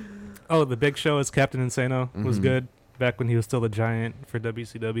 Oh, The Big Show as Captain Insano was good back when he was still a giant for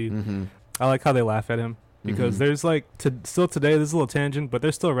WCW. I like how they laugh at him. Because there's like still today, there's a little tangent, but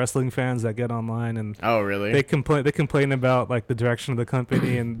there's still wrestling fans that get online and they complain about like the direction of the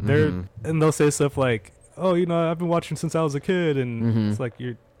company and and they'll say stuff like, oh, I've been watching since I was a kid, and it's like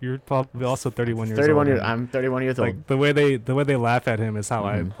you're probably also 31 years old. I'm 31 years old. Like the way they laugh at him is how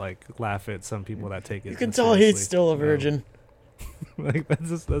I like laugh at some people that take it. You can tell he's still a virgin. Like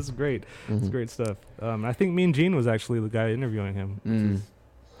that's great. It's great stuff. I think Mean Gene was actually the guy interviewing him.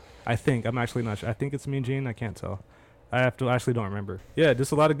 I think. I'm actually not sure. I think it's Mean Gene. I can't tell. I actually don't remember. Yeah,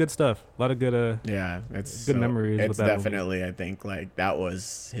 just a lot of good stuff. A lot of good it's good memories it's with that definitely movie. I think like that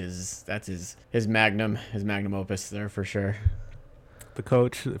was his magnum opus there for sure. The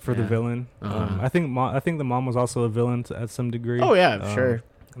coach for the villain. I think the mom was also a villain at some degree. Oh yeah, sure.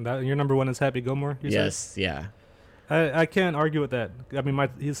 And your number one is Happy Gilmore? Yes, said? yeah. I can't argue with that. I mean,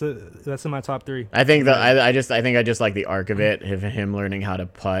 that's in my top 3. I think I just like the arc of it, him learning how to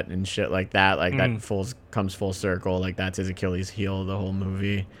putt and shit like that. Like that comes full circle. Like that's his Achilles heel the whole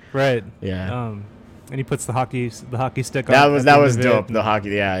movie. Right. Yeah. And he puts the hockey stick on. That was dope. The hockey.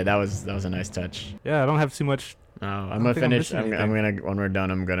 Yeah, that was a nice touch. Yeah, I don't have too much. Oh, I'm gonna finish. I'm gonna when we're done,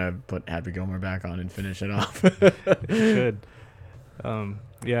 I'm gonna put Happy Gilmore back on and finish it off. You should.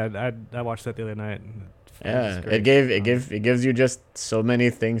 Yeah, I watched that the other night. Yeah, it gives you just so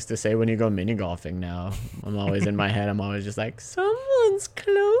many things to say when you go mini golfing now. I'm always in my head. I'm always just like, someone's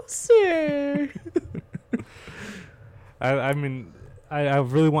closer. I mean, I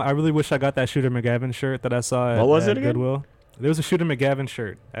really wish I got that Shooter McGavin shirt that I saw at Goodwill. There was a Shooter McGavin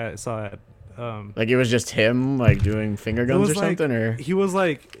shirt I saw at. Like it was just him like doing finger guns or something, or he was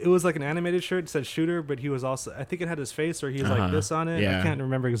like it was like an animated shirt that said Shooter, but he was also I think it had his face or he was like this on it. Yeah. I can't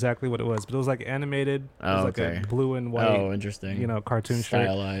remember exactly what it was, but it was like animated. It was like a blue and white. Oh, interesting. Cartoon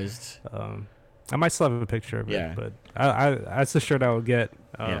stylized. Shirt. I might still have a picture of it, but I that's the shirt I would get.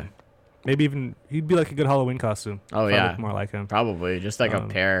 Maybe even he'd be like a good Halloween costume. Oh yeah, more like him. Probably just like a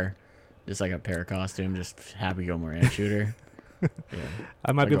pair costume, just Happy Gilmore and Shooter. Yeah,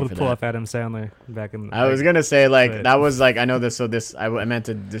 I might be able to pull off Adam Sandler back in. I was gonna say like that was like I know this. So this I meant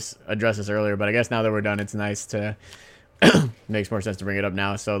to address this earlier, but I guess now that we're done, it's nice to makes more sense to bring it up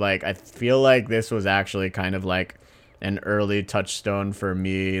now. So like I feel like this was actually kind of like an early touchstone for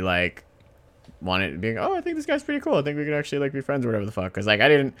me, like being I think this guy's pretty cool. I think we could actually like be friends or whatever the fuck. Because like I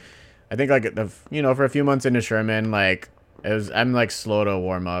think like for a few months into Sherman, like I'm like slow to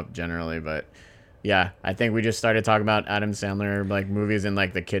warm up generally, but. Yeah, I think we just started talking about Adam Sandler like movies in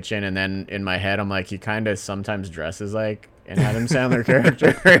like the kitchen, and then in my head I'm like he kind of sometimes dresses like an Adam Sandler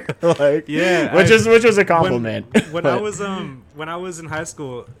character. Like, yeah, which was a compliment. When I was in high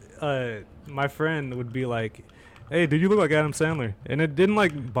school, my friend would be like, "Hey, dude, you look like Adam Sandler," and it didn't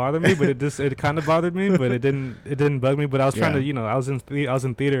like bother me, but it kind of bothered me, but it didn't bug me. But I was trying to, I was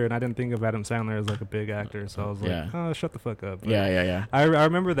in theater, and I didn't think of Adam Sandler as like a big actor, so I was like, "Oh, shut the fuck up." But yeah. I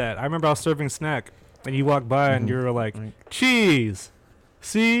remember that. I remember I was serving snack, and you walked by, and you were like, "Cheese,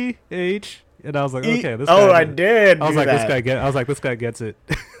 CH," and I was like, "Okay, this." Oh, I did. I was like, that. this guy gets it."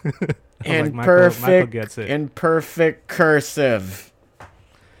 In like, perfect, Michael gets it. In perfect cursive.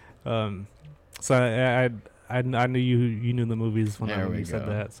 So I knew you knew the movies when you said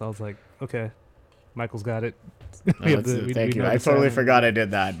that, so I was like, okay, Michael's got it. Thank you. I totally forgot I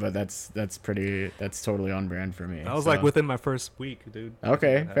did that, but that's totally on brand for me. I was like within my first week, dude.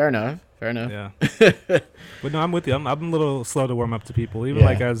 Okay, fair enough. Yeah. But no, I'm with you. I'm a little slow to warm up to people. Even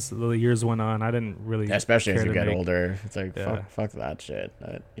like as the years went on, I didn't really. Especially as you get older, it's like fuck that shit.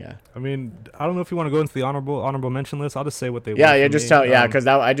 Yeah. I mean, I don't know if you want to go into the honorable mention list. I'll just say what they. Yeah, just tell. Because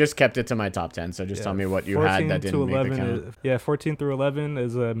I just kept it to my top 10. So just tell me what you had that didn't make the count. 14 through 11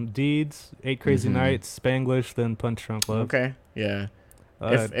 is Deeds, 8 Crazy Nights, Spanglish, then Punch Drunk Love. Okay. Yeah.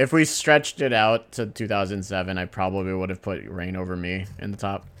 If we stretched it out to 2007, I probably would have put Reign Over Me in the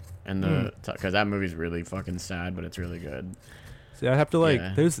top. And because that movie's really fucking sad, but it's really good. See, I have to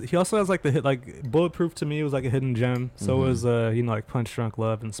he also has like the hit, like Bulletproof to me was like a hidden gem. So was like Punch Drunk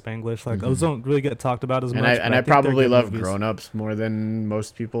Love and Spanglish. Like those don't really get talked about as much. And I probably love Grown Ups more than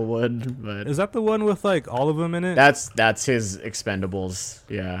most people would. But is that the one with like all of them in it? That's his Expendables.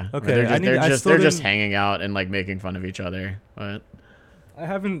 Yeah. Okay. They're just hanging out and like making fun of each other. But I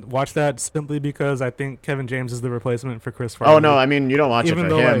haven't watched that simply because I think Kevin James is the replacement for Chris Farley. Oh no, I mean you don't watch it for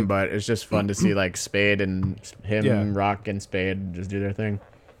him, but it's just fun to see like Spade and him, Rock and Spade just do their thing.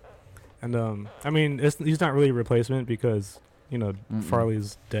 And I mean he's not really a replacement because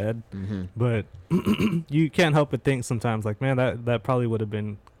Farley's dead, but you can't help but think sometimes like, man, that probably would have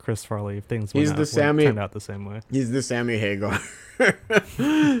been Chris Farley if things turned out the same way. He's the Sammy Hagar.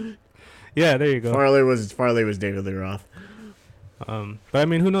 Yeah, there you go. Farley was David Lee Roth. But I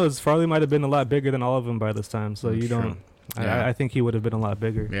mean, who knows? Farley might have been a lot bigger than all of them by this time. So you don't. Yeah. I think he would have been a lot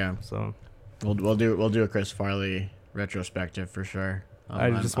bigger. Yeah. So we'll do a Chris Farley retrospective for sure.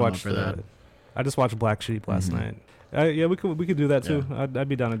 I just watched Black Sheep last night. Yeah, we could do that too. Yeah. I'd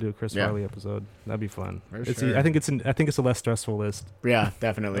be down to do a Chris Farley episode. That'd be fun. Sure. I think it's a less stressful list. Yeah,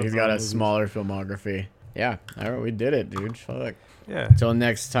 definitely. He's got a smaller filmography. Yeah. All right, we did it, dude. Fuck. Yeah. Till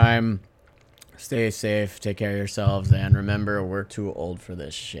next time. Stay safe, take care of yourselves, and remember, we're too old for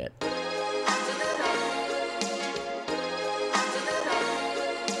this shit.